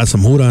she shot out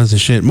some huras and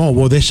shit.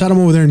 Well, they shot him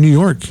over there in New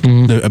York.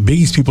 The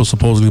Biggie's people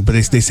supposedly, but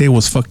they say it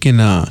was fucking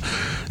El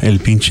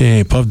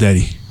Pinche Puff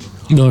Daddy.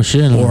 No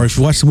shit. Or if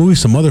you watch the movie,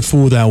 some other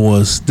fool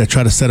that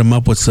tried to set him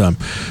up with some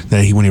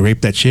when he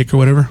raped that chick or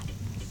whatever.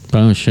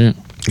 Oh shit.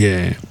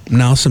 Yeah.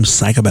 Now some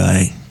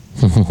psychobilly.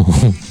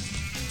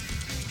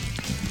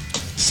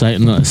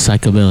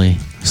 Psychobilly.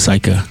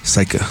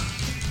 Psycho.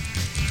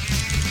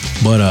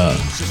 But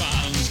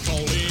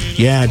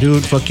yeah,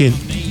 dude, fucking.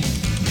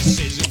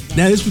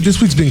 Yeah,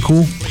 this week's been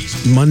cool.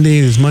 Monday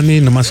is Monday.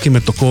 Nomás que me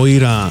tocó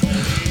ir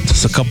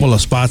just a couple of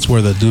spots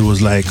where the dude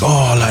was like,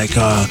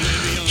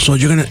 so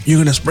you're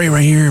gonna spray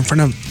right here in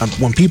front of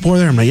when people are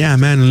there. I'm like, yeah,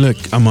 man.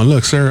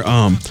 Look, sir.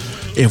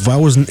 If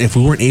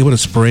we weren't able to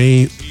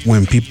spray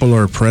when people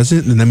are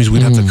present, then that means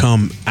we'd have to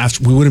come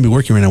after. We wouldn't be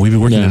working right now. We'd be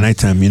working at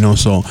nighttime, you know.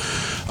 So,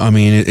 I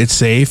mean, it's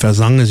safe as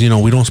long as, you know,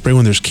 we don't spray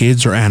when there's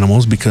kids or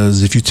animals,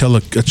 because if you tell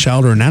a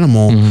child or an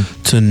animal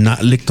to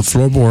not lick the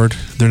floorboard,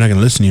 they're not going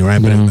to listen to you,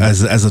 right? But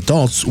as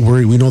adults,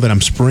 we know that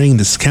I'm spraying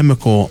this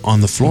chemical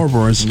on the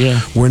floorboards.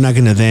 Yeah. We're not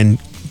going to then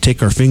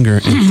take our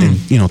finger and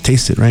you know,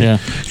 taste it, right? Yeah.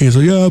 He's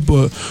like, yeah,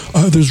 but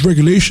there's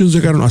regulations.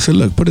 I said,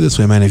 look, put it this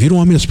way, man. If you don't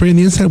want me to spray in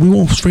the inside, we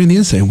won't spray in the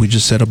inside. We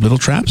just set up little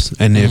traps,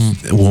 and if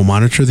we'll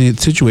monitor the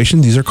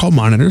situation. These are called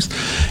monitors,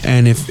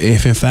 and if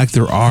in fact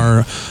there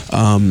are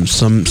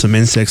some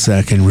insects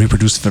that can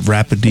reproduce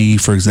rapidly,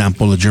 for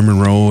example, a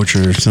German roach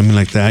or something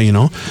like that, you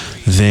know,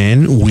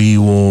 then we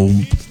will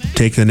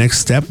take the next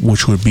step,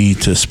 which would be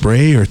to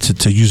spray or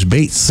to use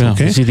baits. Yeah.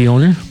 Okay. Is he the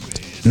owner?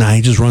 Nah,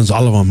 he just runs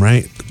all of them,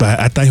 right? But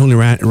I thought he only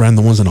ran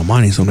the ones in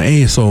Omani. So I'm like,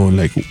 hey, so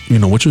like, you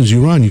know, which ones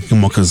you run? You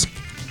come on, because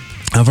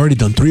I've already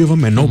done 3 of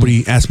them, and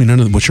nobody asked me none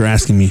of what you're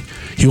asking me.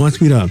 He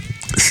wants me to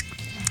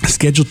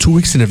schedule 2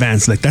 weeks in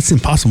advance. Like, that's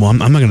impossible. I'm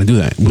not gonna do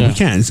that. We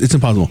can't. It's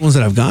impossible. The ones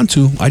that I've gone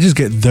to, I just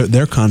get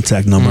their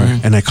contact number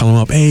and I call them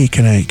up. Hey,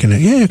 can I?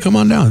 Yeah, come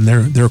on down.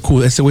 They're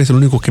cool. Ese güey es el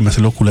único que me hace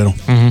lo culero.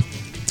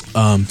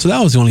 So that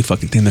was the only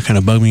fucking thing that kind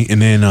of bugged me.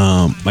 And then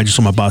I just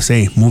told my boss,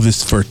 hey, move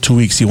this for 2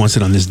 weeks. He wants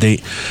it on this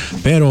date.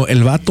 Pero el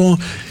vato,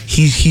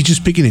 he's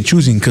just picking and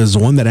choosing, because the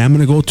one that I'm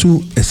gonna go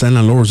to is in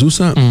La Lower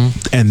Zusa,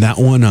 and that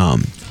one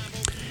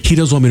he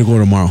does want me to go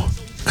tomorrow,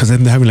 because they're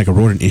having like a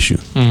rodent issue.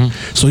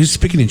 So he's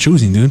picking and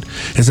choosing, dude.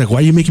 It's like, why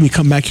are you making me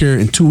come back here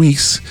in 2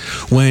 weeks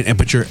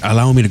but you're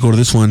allowing me to go to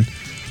this one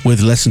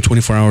with less than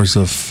 24 hours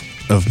of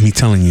me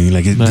telling you?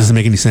 Like, it doesn't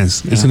make any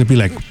sense. It's gonna be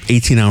like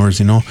 18 hours,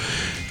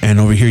 and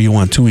over here you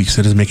want 2 weeks.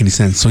 It doesn't make any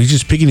sense. So he's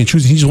just picking and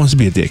choosing. He just wants to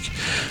be a dick.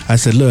 I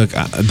said, look,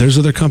 there's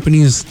other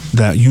companies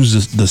that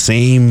use the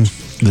same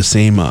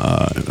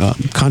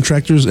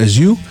contractors as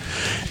you,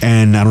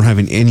 and I don't have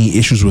any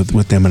issues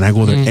with them, and I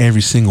go there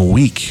every single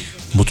week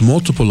with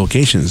multiple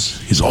locations.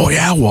 He's, oh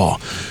yeah,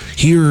 well,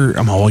 here,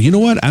 I'm all, well, you know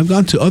what, I've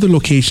gone to other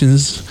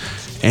locations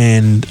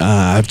and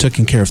I've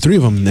taken care of 3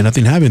 of them and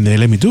nothing happened. They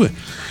let me do it.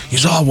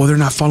 He's, oh, well, they're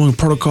not following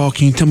protocol.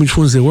 Can you tell me which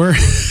ones they were?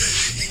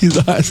 He's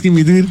asking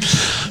me, dude.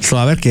 So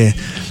I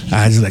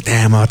was like,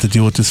 damn, I have to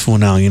deal with this fool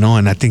now,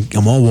 and I think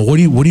I'm all, well, what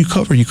do you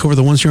cover? You cover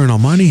the ones here in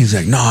Almani? He's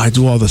like, no, I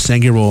do all the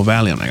San Gabriel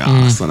Valley. I'm like,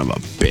 oh, son of a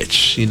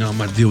bitch, I'm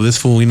gonna deal with this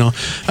fool.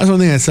 That's one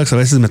thing that sucks. A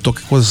veces me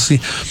toca cosas así.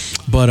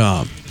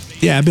 But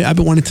yeah, I've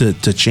been wanting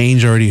to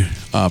change already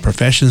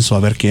professions. So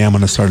a ver que I'm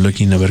gonna start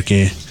looking a ver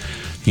que,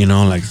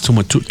 like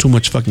too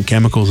much fucking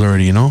chemicals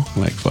already.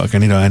 Like, fuck, I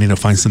need to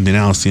find something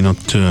else,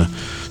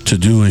 to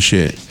do and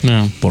shit.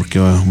 Yeah. Porque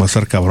va a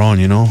ser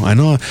cabrón, I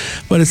know,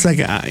 but it's like,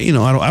 I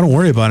don't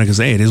worry about it, because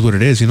hey, it is what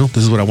it is.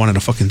 This is what I wanted to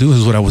fucking do. This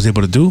is what I was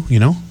able to do.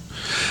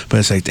 But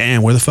it's like,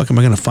 damn, where the fuck am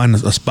I gonna find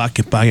a spot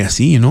que pague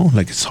así?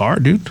 Like, it's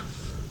hard, dude.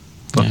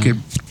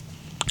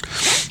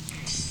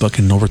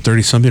 Fucking over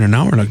 30 something an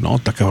hour. Like, no,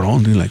 ta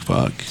cabrón, dude. Like,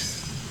 fuck.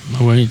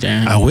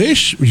 I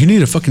wish. You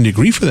need a fucking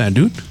degree for that,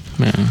 dude.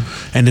 Man.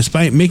 And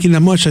despite making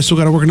that much, I still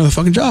gotta work another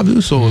fucking job,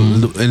 dude. So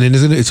and then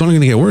it's only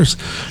gonna get worse.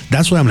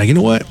 That's why I'm like, you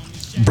know what?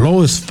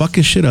 Blow this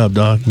fucking shit up,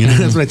 dog.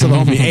 That's what I tell the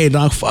homie. Hey,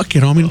 dog, fuck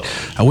it, homie.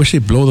 I wish they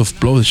blow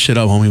the shit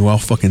up, homie, while I'll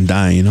fucking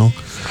die,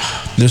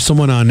 There's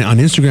someone on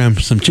Instagram,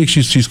 some chick,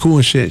 she's cool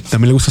and shit.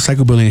 También le gusta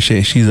psychobilly and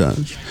shit. She's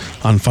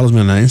follows me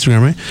on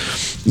Instagram, right?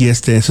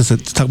 Yes, it's just to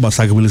talk about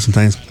psychobilly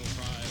sometimes.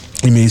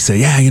 He may say,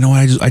 yeah, you know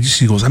what,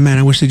 she goes, oh, man,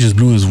 I wish they just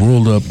blew his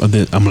world up a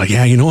bit. I'm like,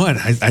 yeah, you know what,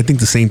 I think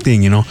the same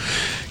thing, I'm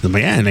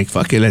like, yeah, like,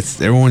 fuck it,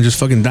 everyone just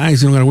fucking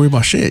dies, you don't gotta worry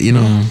about shit,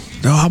 No,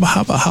 how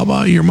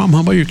about your mom,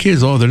 how about your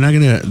kids? Oh, they're not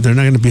gonna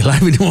be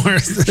alive anymore.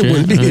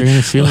 They're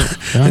gonna feel it.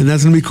 Yeah. And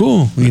that's gonna be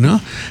cool,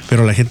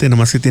 Pero la gente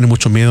nomás que tiene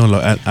mucho miedo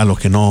a lo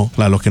que no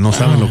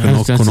saben, lo que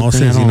no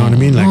conoces, you know what I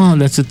mean? Like, oh,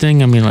 that's the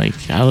thing. I mean, like,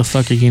 how the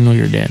fuck are you know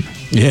you're dead?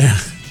 Yeah.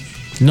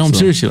 No, I'm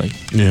seriously, like,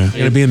 yeah,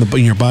 you're gonna be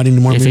in your body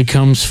anymore. If it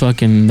comes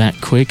fucking that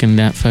quick and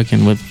that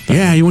fucking with,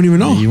 you won't even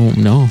know. You won't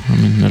know. I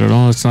mean, not at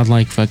all. It's not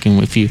like fucking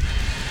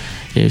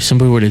if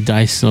somebody were to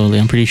die slowly,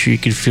 I'm pretty sure you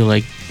could feel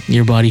like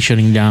your body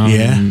shutting down.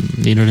 Yeah, and,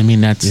 you know what I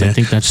mean. I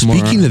think that's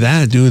Speaking more. of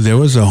that, dude, there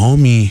was a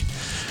homie.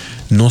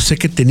 No sé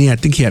qué tenía. I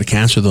think he had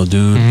cancer though,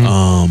 dude.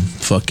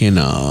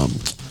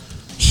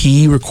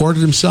 He recorded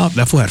himself.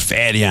 That fool had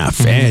feria.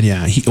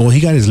 He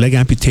got his leg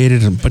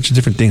amputated and a bunch of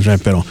different things, right?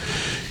 Pero,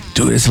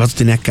 dude, ese vato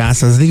tenía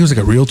casas. I think he was like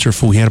a realtor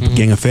fool. He had a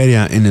gang of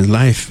feria in his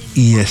life.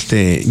 Y ya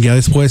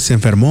después se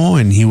enfermó,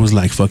 and he was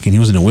like he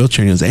was in a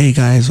wheelchair, and he was, hey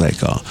guys,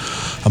 like,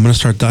 I'm gonna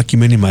start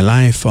documenting my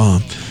life.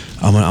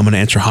 I'm gonna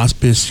enter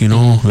hospice,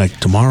 like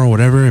tomorrow,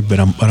 whatever. But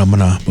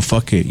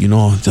fuck it,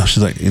 She's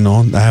like,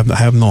 I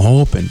have no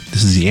hope, and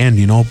this is the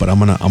end, but I'm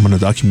gonna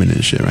document it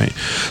and shit, right?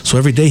 So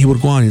every day he would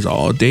go on. He's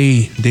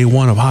day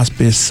 1 of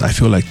hospice. I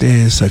feel like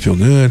this. I feel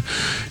good.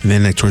 And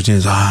then like towards the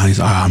end,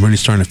 I'm really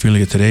starting to feel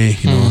it today.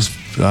 It's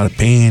a lot of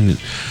pain.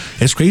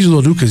 It's crazy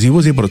though, dude, because he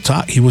was able to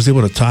talk. So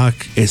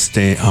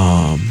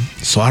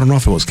I don't know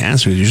if it was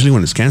cancer. Usually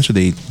when it's cancer,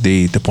 they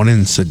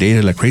ponen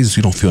sedated like crazy, so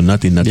you don't feel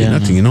nothing,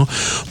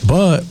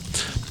 But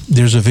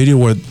there's a video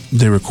where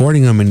they're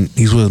recording him, and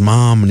he's with his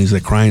mom, and he's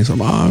like crying. He's like,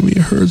 "Mommy, it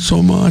hurts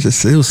so much." It's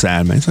still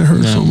sad, man. It's like,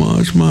 "Hurts so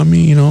much,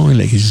 mommy," and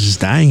like he's just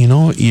dying,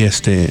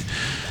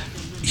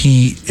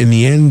 He in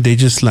the end they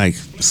just like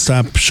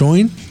stopped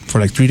showing for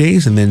like 3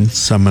 days, and then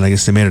I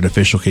guess they made it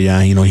official que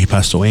he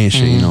passed away and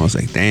shit. It's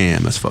like,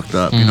 damn, that's fucked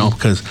up,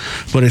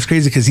 but it's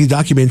crazy because he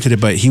documented it,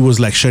 but he was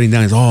like shutting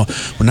down. He's,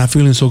 we're not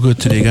feeling so good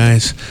today,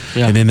 guys.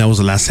 Yeah. And then that was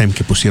the last time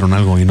que pusieron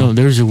algo, No,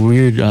 there's a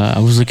weird. I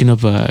was looking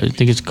up. I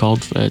think it's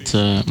called. It's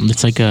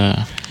like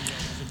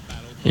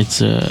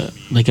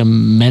a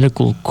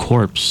medical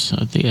corpse.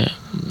 I think.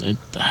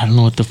 I don't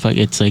know what the fuck.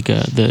 It's like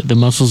the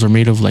muscles are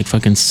made of like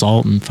fucking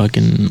salt and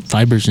fucking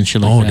fibers and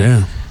shit like that. Oh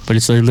damn. But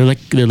it's they're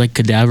like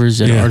cadavers,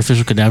 that are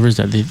artificial cadavers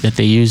that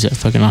they use at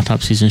fucking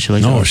autopsies and shit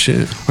like that. Oh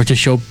shit! Or to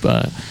show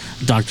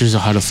doctors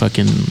how to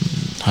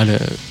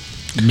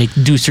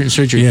do certain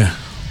surgery. Yeah.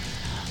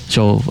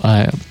 So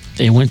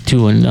they went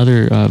to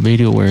another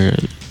video where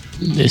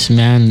this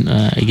man,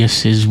 I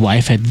guess his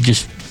wife had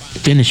just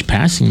finished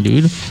passing,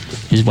 dude.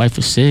 His wife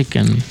was sick,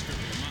 and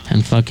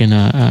fucking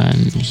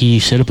and he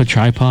set up a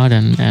tripod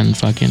and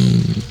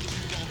fucking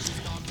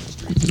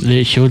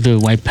they showed the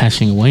wife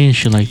passing away and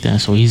shit like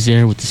that. So he's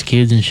there with his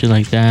kids and shit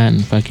like that,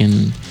 and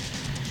fucking.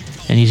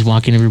 And he's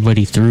walking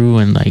everybody through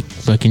and like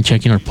fucking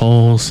checking her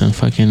pulse and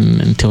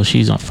fucking until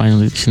she's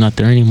not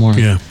there anymore.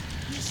 Yeah.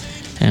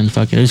 And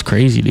fucking, it was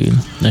crazy, dude.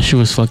 That shit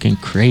was fucking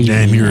crazy.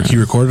 Damn, he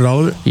recorded all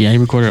of it? Yeah, he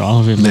recorded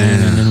all of it, man.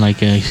 Damn. And then like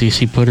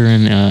he put her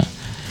in her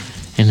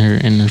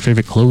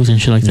favorite clothes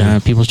and shit like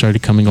that. People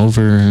started coming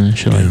over and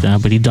shit like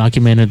that. But he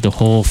documented the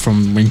whole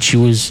from when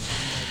she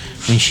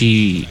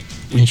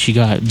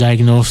got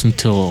diagnosed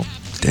until.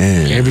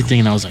 Damn. Everything,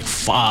 and I was like,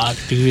 "Fuck,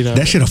 dude."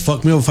 That shit have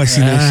fucked me up if I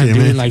seen that shit,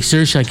 dude, man. Like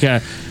seriously,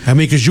 like, I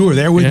mean, cause you were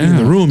there with me in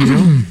the room, you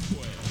know.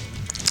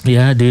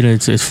 Yeah, dude,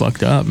 it's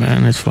fucked up,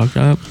 man. It's fucked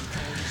up.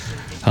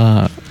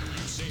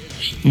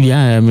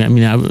 Yeah,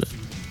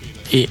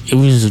 it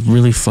was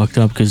really fucked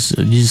up because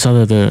you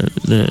saw that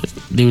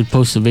they would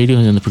post the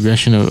videos and the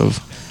progression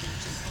of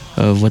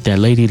what that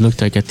lady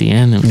looked like at the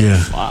end. And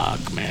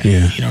fuck, man.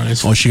 Yeah. You know,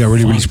 that's she got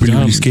really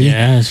skinny.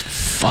 Yeah, it's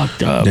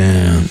fucked up.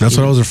 Damn. Man. That's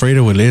what I was afraid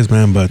of with Liz,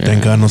 man. But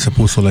thank God no se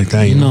puso like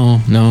that. You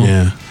know? No.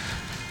 Yeah.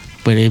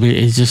 But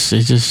it's just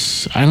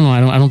I don't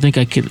know. I don't think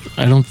I could.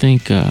 I don't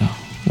think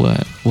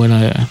what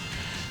I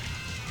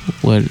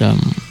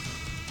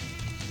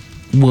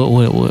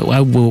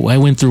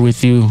went through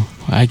with you.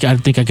 I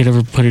don't think I could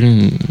ever put it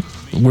in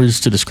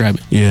words to describe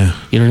it. Yeah.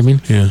 You know what I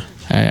mean? Yeah.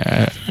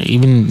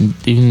 Even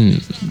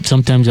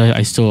sometimes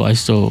I still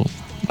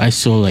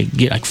like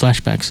get like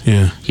flashbacks.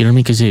 Yeah. You know what I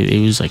mean? Because it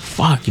was like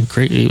fucking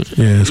crazy.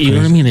 Yeah. You know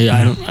what I mean?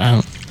 I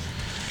don't.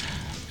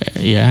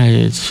 Yeah.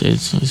 It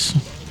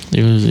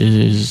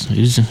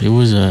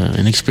was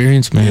an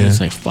experience, man. Yeah. It's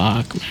like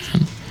fuck,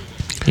 man.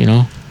 You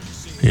know?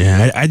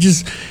 Yeah. I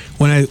just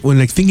when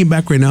like thinking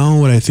back right now,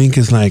 what I think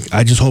is like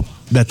I just hope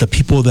that the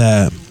people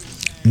that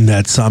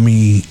saw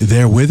me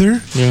there with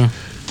her. Yeah.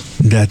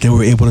 That they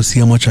were able to see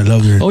how much I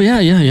loved her. Oh yeah.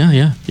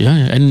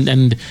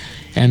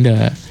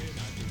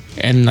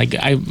 And like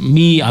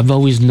I've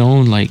always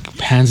known, like,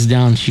 hands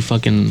down, she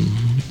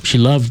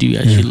loved you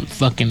guys. Yeah. She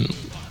fucking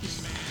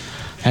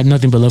had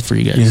nothing but love for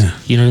you guys. Yeah.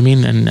 You know what I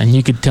mean? And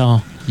you could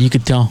tell.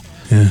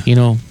 Yeah. You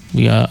know,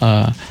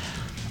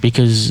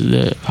 because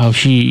how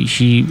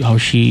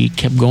she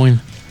kept going.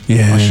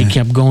 Yeah. How she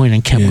kept going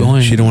and kept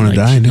going. She didn't want to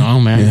die, dude. No,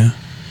 man. Yeah.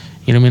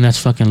 You know what I mean? That's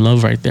fucking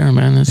love right there,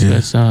 man. That's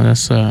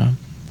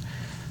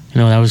you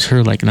know, that was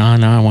her. Like, nah,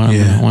 I want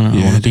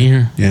to be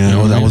here. Yeah,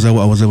 you know, I was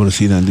able to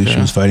see that, dude. She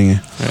was fighting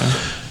it.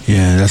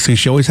 Yeah, that's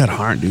she always had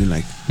heart, dude.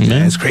 Like,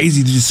 it's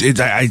crazy.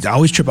 I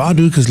always trip out,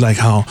 dude, because like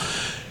how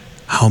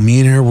me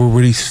and her were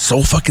really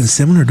so fucking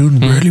similar,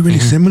 dude. Really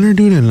similar,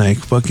 dude. And like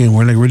fucking,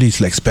 we're like really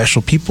like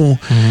special people.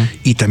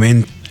 Y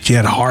también she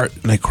had heart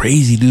like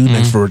crazy, dude.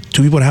 Like for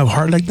two people to have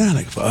heart like that,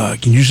 like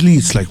fuck. And usually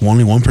it's like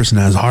only one person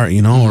has heart,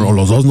 you know, or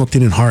los dos no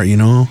tienen heart, you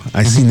know.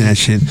 I seen that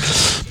shit.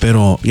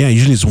 Pero yeah,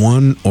 usually it's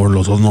one or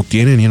los dos no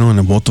tienen, you know, and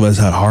then both of us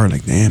had heart.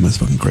 Like, damn, that's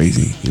fucking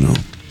crazy, you know.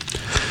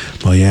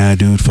 But yeah,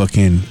 dude,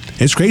 fucking,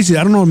 it's crazy.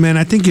 I don't know, man.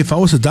 I think if I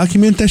was to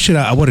document that shit,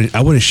 I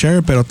wouldn't share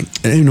it. But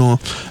you know,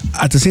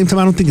 at the same time,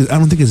 I don't think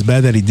it's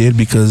bad that he did,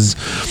 because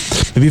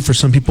maybe for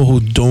some people who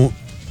don't.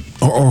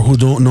 Or who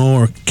don't know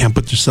or can't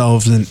put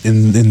themselves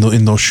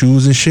in those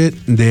shoes and shit,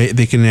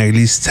 they can at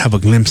least have a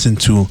glimpse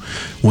into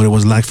what it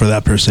was like for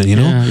that person, you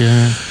know?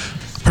 Yeah.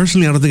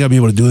 Personally, I don't think I'd be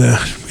able to do that.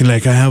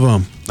 Like, I have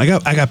I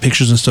got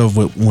pictures and stuff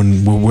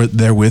when we're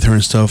there with her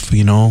and stuff,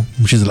 you know,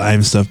 she's alive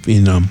and stuff.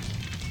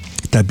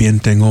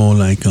 También tengo,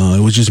 like,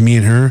 it was just me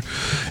and her,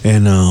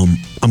 and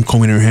I'm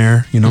combing her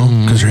hair, you know,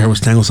 because her hair was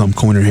tangled, so I'm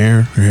combing her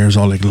hair. Her hair's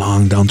all like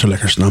long down to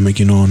like her stomach,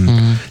 you know,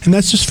 and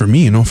that's just for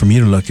me, you know, for me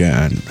to look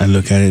at. I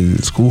look at it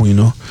in school, you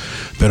know,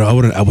 but I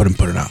wouldn't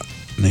put it out,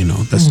 you know.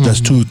 That's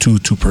too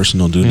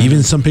personal, dude.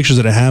 Even some pictures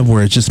that I have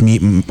where it's just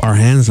me, our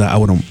hands, I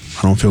don't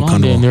feel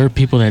comfortable. There are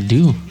people that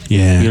do.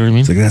 Yeah, you know what I mean.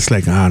 It's like, that's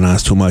like, no,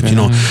 it's too much. You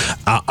know,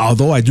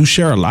 although I do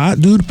share a lot,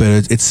 dude,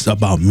 but it's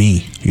about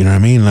me. You know what I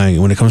mean? Like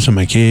when it comes to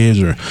my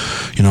kids, or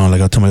you know,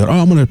 like I'll tell my daughter,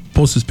 I'm gonna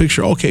post this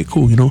picture. Okay,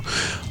 cool. You know,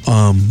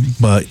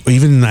 but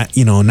even that,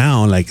 you know,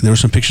 now like there were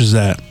some pictures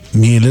that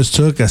me and Liz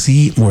took. I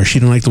see where she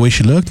didn't like the way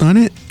she looked on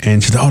it,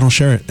 and she said, "Oh, don't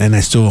share it." And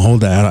I still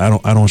hold that.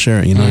 I don't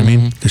share it. You know what I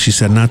mean? Because she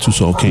said not to.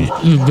 So okay.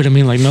 But I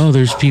mean, like, no,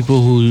 there's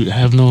people who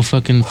have no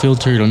fucking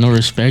filter or no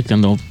respect,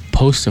 and they'll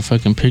post a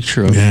fucking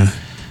picture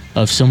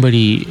of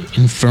somebody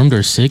infirmed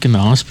or sick in the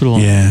hospital.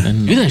 Yeah.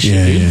 And do that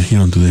shit, dude. Yeah. You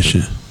don't do that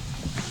shit.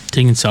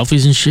 Taking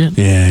selfies and shit.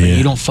 Yeah.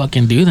 You don't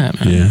fucking do that,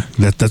 man.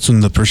 Yeah. That's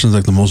when the person's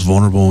like the most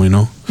vulnerable, you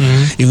know?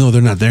 Even though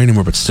they're not there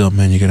anymore, but still,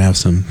 man, you gotta have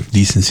some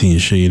decency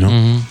and shit, you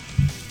know?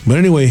 But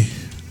anyway,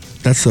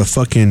 that's a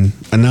fucking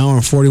an hour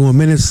and 41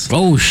 minutes.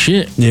 Oh,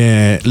 shit.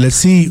 Yeah. Let's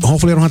see.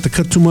 Hopefully I don't have to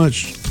cut too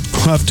much.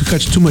 I'll have to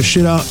cut too much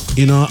shit out,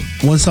 you know?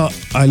 Once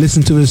I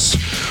listen to this,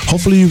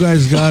 hopefully you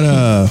guys got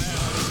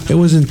it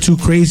wasn't too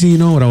crazy, you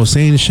know, what I was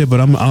saying and shit. But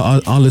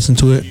I'll listen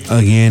to it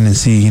again and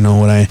see, you know,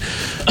 what I'm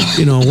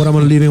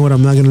gonna leave in, what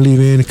I'm not gonna leave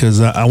in,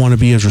 because I want to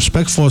be as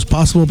respectful as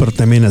possible,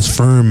 but I mean as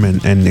firm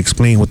and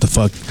explain what the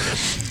fuck,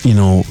 you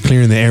know,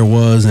 clearing the air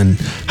was and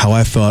how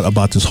I felt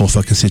about this whole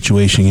fucking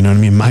situation. You know what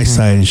I mean? My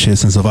side and shit.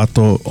 Since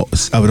Vato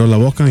abrió la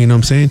boca, you know what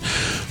I'm saying?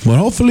 But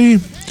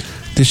hopefully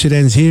this shit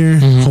ends here.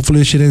 Hopefully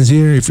this shit ends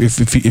here.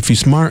 If you're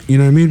smart, you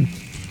know what I mean.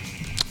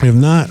 If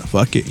not,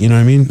 fuck it. You know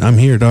what I mean? I'm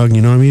here, dog.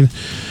 You know what I mean?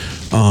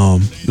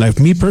 Like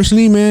me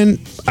personally, man,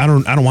 I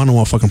don't want no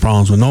more fucking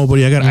problems with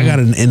nobody. I got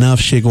enough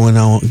shit going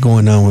on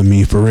with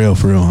me, for real.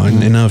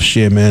 Enough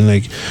shit, man,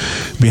 like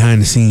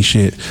behind the scenes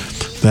shit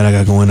that I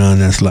got going on.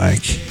 That's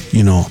like,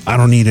 you know, I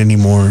don't need any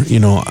more, you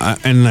know, I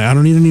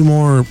don't need any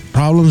more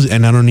problems,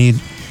 and I don't need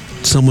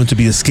someone to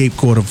be a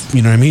scapegoat of,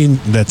 you know what I mean,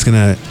 that's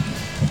gonna,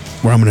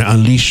 where I'm gonna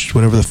unleash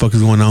whatever the fuck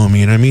is going on with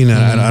me. You know what I mean?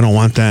 I don't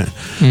want that.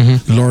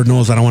 Lord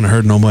knows I don't want to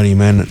hurt nobody,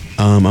 man.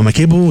 Am I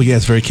capable?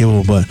 Yes, very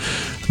capable, but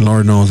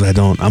Lord knows I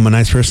don't. I'm a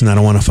nice person. I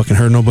don't want to fucking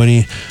hurt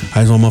nobody.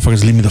 I just want motherfuckers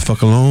to leave me the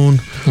fuck alone.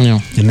 Yeah.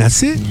 And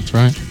that's it. That's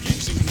right.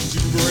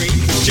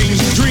 Change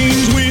the dream